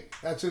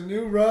 that's a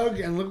new rug,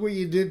 and look what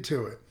you did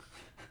to it.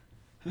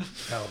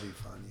 That'll be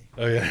funny.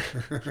 Oh yeah.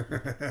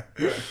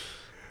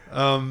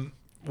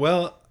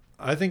 Well,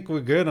 I think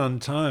we're good on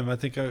time. I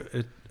think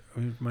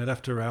we might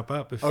have to wrap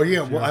up. Oh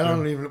yeah. Well, I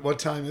don't even. What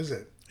time is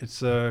it? It's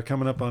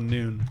coming up on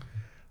noon.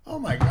 Oh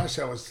my gosh,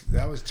 that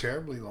was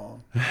terribly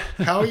long.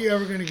 How are you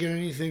ever going to get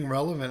anything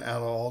relevant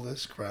out of all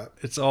this crap?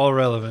 It's all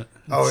relevant.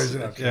 Oh, is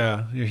it? Okay.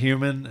 Yeah, you're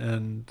human,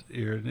 and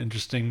you're an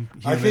interesting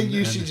human. I think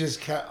you should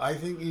just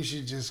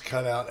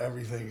cut out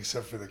everything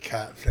except for the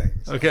cat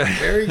things. Okay.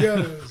 There he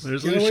goes.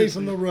 There's Get away Lucius.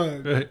 from the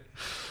road. Right.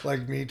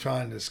 Like me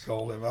trying to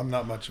scold him. I'm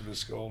not much of a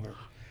scolder.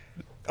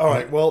 All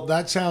right. Well,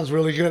 that sounds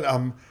really good.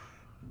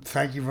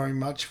 Thank you very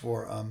much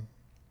for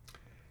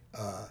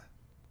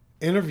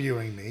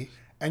interviewing me.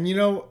 And you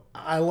know,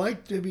 I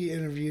like to be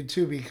interviewed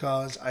too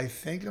because I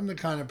think I'm the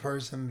kind of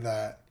person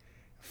that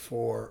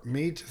for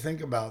me to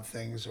think about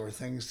things or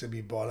things to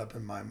be brought up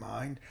in my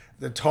mind,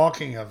 the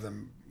talking of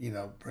them,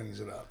 brings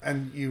it up.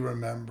 And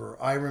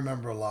I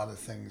remember a lot of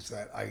things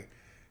that I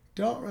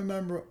don't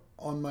remember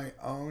on my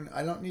own.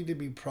 I don't need to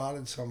be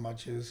prodded so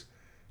much as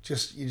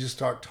you just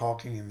start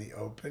talking in the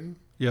open.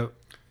 Yep.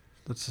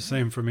 That's the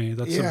same for me.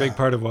 That's Yeah. a big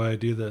part of why I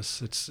do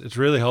this. It's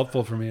really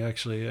helpful for me,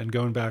 actually. And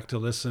going back to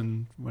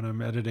listen when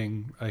I'm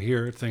editing, I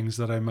hear things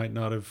that I might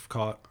not have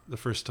caught the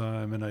first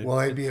time. And Will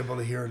I be able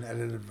to hear an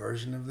edited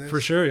version of this?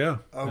 For sure, yeah.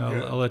 Oh, I'll,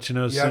 good. I'll let you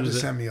know as You soon have to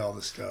as send me all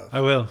the stuff.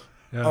 I will.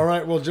 Yeah. All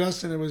right. Well,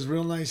 Justin, it was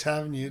real nice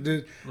having you. Was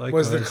the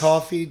Likewise.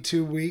 coffee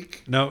too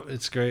weak? No,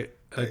 it's great.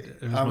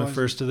 It was my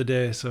first of the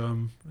day, so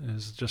it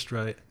was just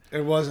right.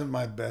 It wasn't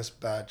my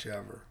best batch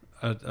ever.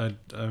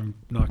 I'm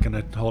not going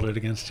to hold it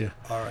against you.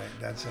 All right.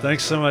 That's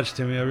Thanks so much,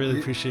 Timmy. I really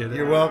appreciate it.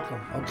 You're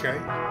welcome. Okay.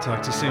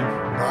 Talk to you soon.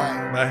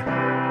 Bye. Bye.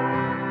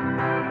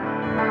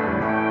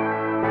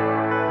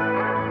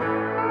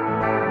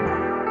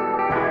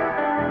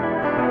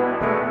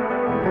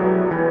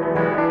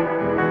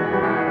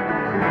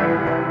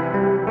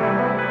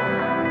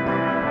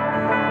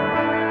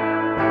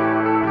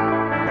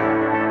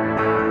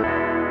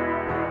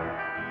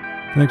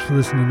 Thanks for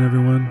listening,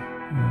 everyone.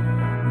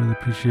 Really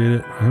appreciate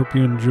it. I hope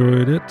you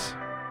enjoyed it.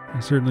 I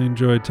certainly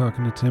enjoyed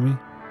talking to Timmy.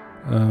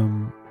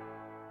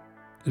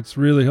 It's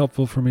really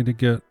helpful for me to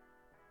get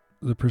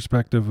the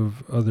perspective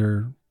of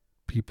other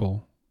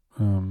people.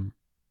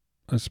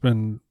 I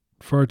spend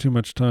far too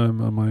much time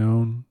on my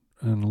own,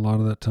 and a lot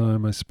of that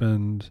time I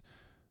spend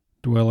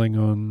dwelling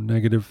on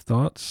negative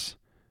thoughts,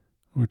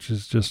 which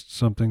is just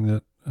something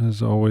that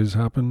has always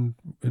happened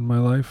in my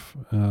life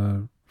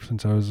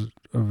since I was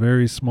a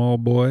very small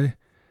boy.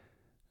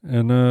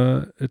 And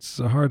it's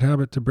a hard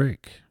habit to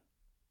break.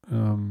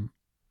 I'm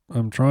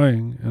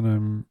trying,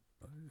 and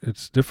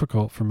it's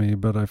difficult for me,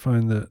 but I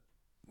find that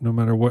no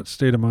matter what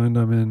state of mind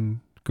I'm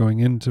in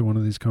going into one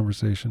of these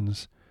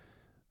conversations,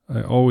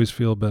 I always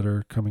feel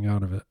better coming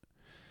out of it.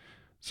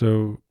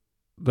 So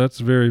that's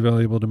very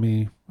valuable to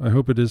me. I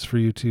hope it is for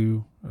you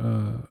too.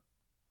 I've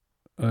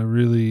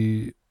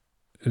been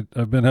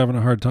having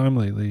a hard time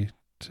lately,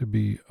 to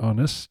be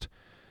honest.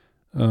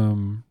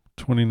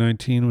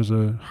 2019 was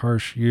a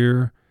harsh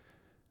year,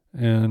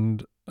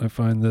 and I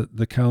find that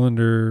the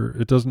calendar,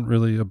 it doesn't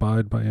really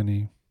abide by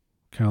any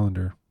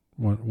calendar,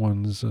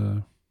 one's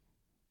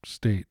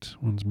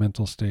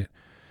mental state.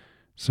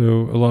 So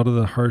a lot of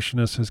the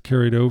harshness has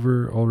carried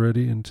over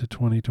already into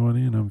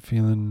 2020, and I'm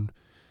feeling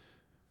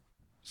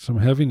some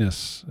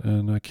heaviness,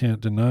 and I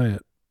can't deny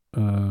it.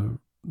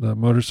 That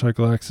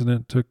motorcycle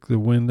accident took the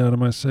wind out of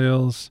my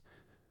sails.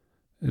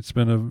 It's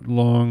been a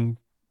long,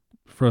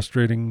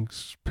 frustrating,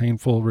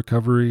 painful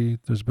recovery.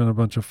 There's been a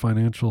bunch of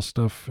financial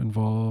stuff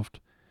involved.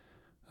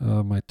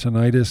 My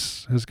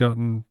tinnitus has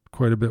gotten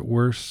quite a bit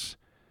worse.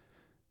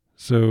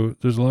 So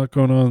there's a lot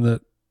going on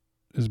that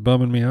is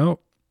bumming me out,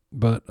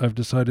 but I've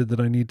decided that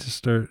I need to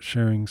start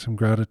sharing some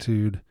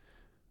gratitude,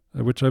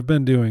 which I've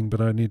been doing,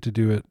 but I need to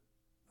do it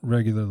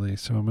regularly.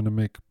 So I'm going to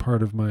make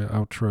part of my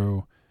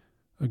outro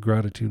a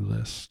gratitude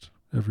list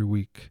every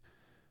week.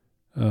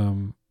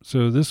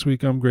 So this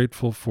week I'm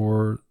grateful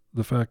for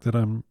the fact that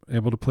I'm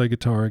able to play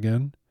guitar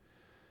again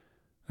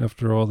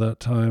after all that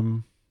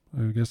time,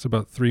 I guess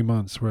about 3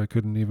 months where I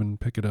couldn't even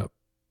pick it up.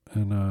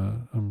 And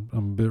I'm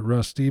a bit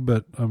rusty,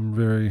 but I'm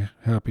very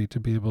happy to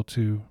be able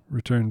to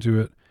return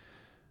to it.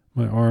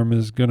 My arm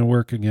is going to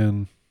work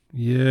again.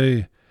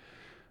 Yay.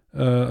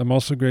 I'm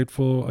also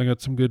grateful. I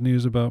got some good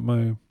news about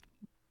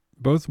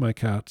both my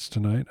cats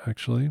tonight,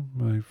 actually.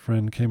 My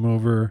friend came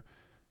over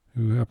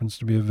who happens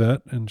to be a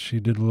vet, and she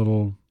did a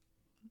little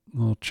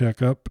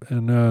checkup,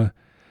 and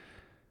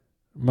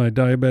my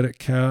diabetic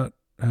cat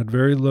had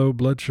very low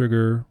blood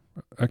sugar,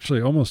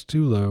 actually almost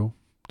too low.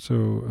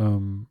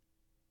 So,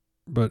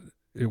 but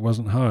it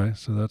wasn't high,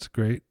 so that's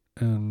great.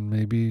 And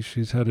maybe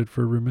she's headed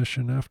for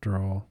remission after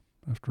all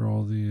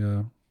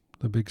the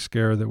big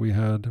scare that we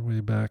had way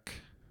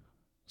back,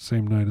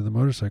 same night of the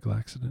motorcycle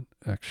accident,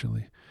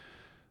 actually.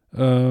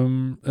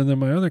 And then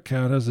my other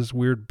cat has this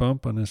weird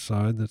bump on his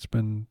side that's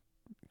been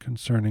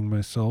concerning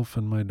myself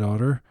and my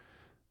daughter.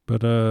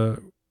 But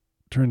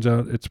turns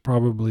out it's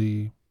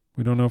probably,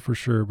 we don't know for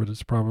sure, but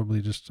it's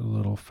probably just a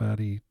little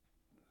fatty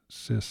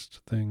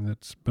cyst thing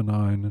that's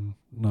benign and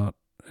not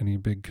any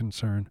big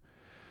concern.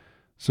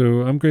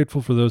 So I'm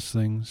grateful for those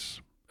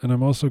things. And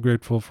I'm also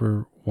grateful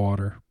for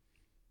water,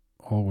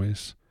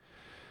 always.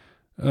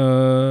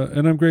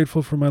 And I'm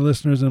grateful for my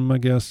listeners and my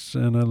guests,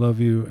 and I love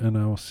you, and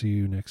I will see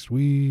you next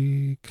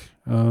week.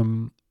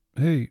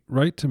 Hey,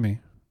 write to me.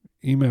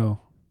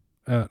 Email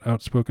at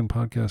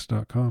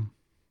outspokenpodcast.com.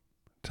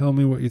 Tell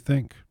me what you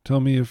think. Tell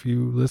me if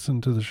you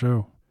listen to the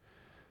show.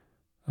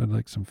 I'd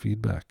like some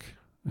feedback.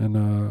 And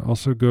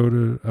also go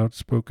to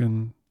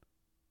outspoken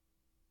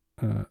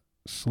 /_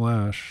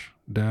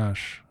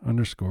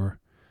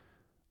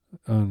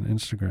 on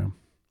Instagram.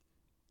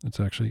 It's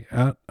actually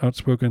at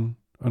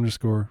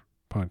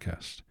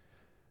outspoken_podcast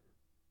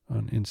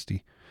on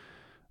Insta.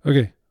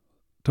 Okay.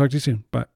 Talk to you soon. Bye.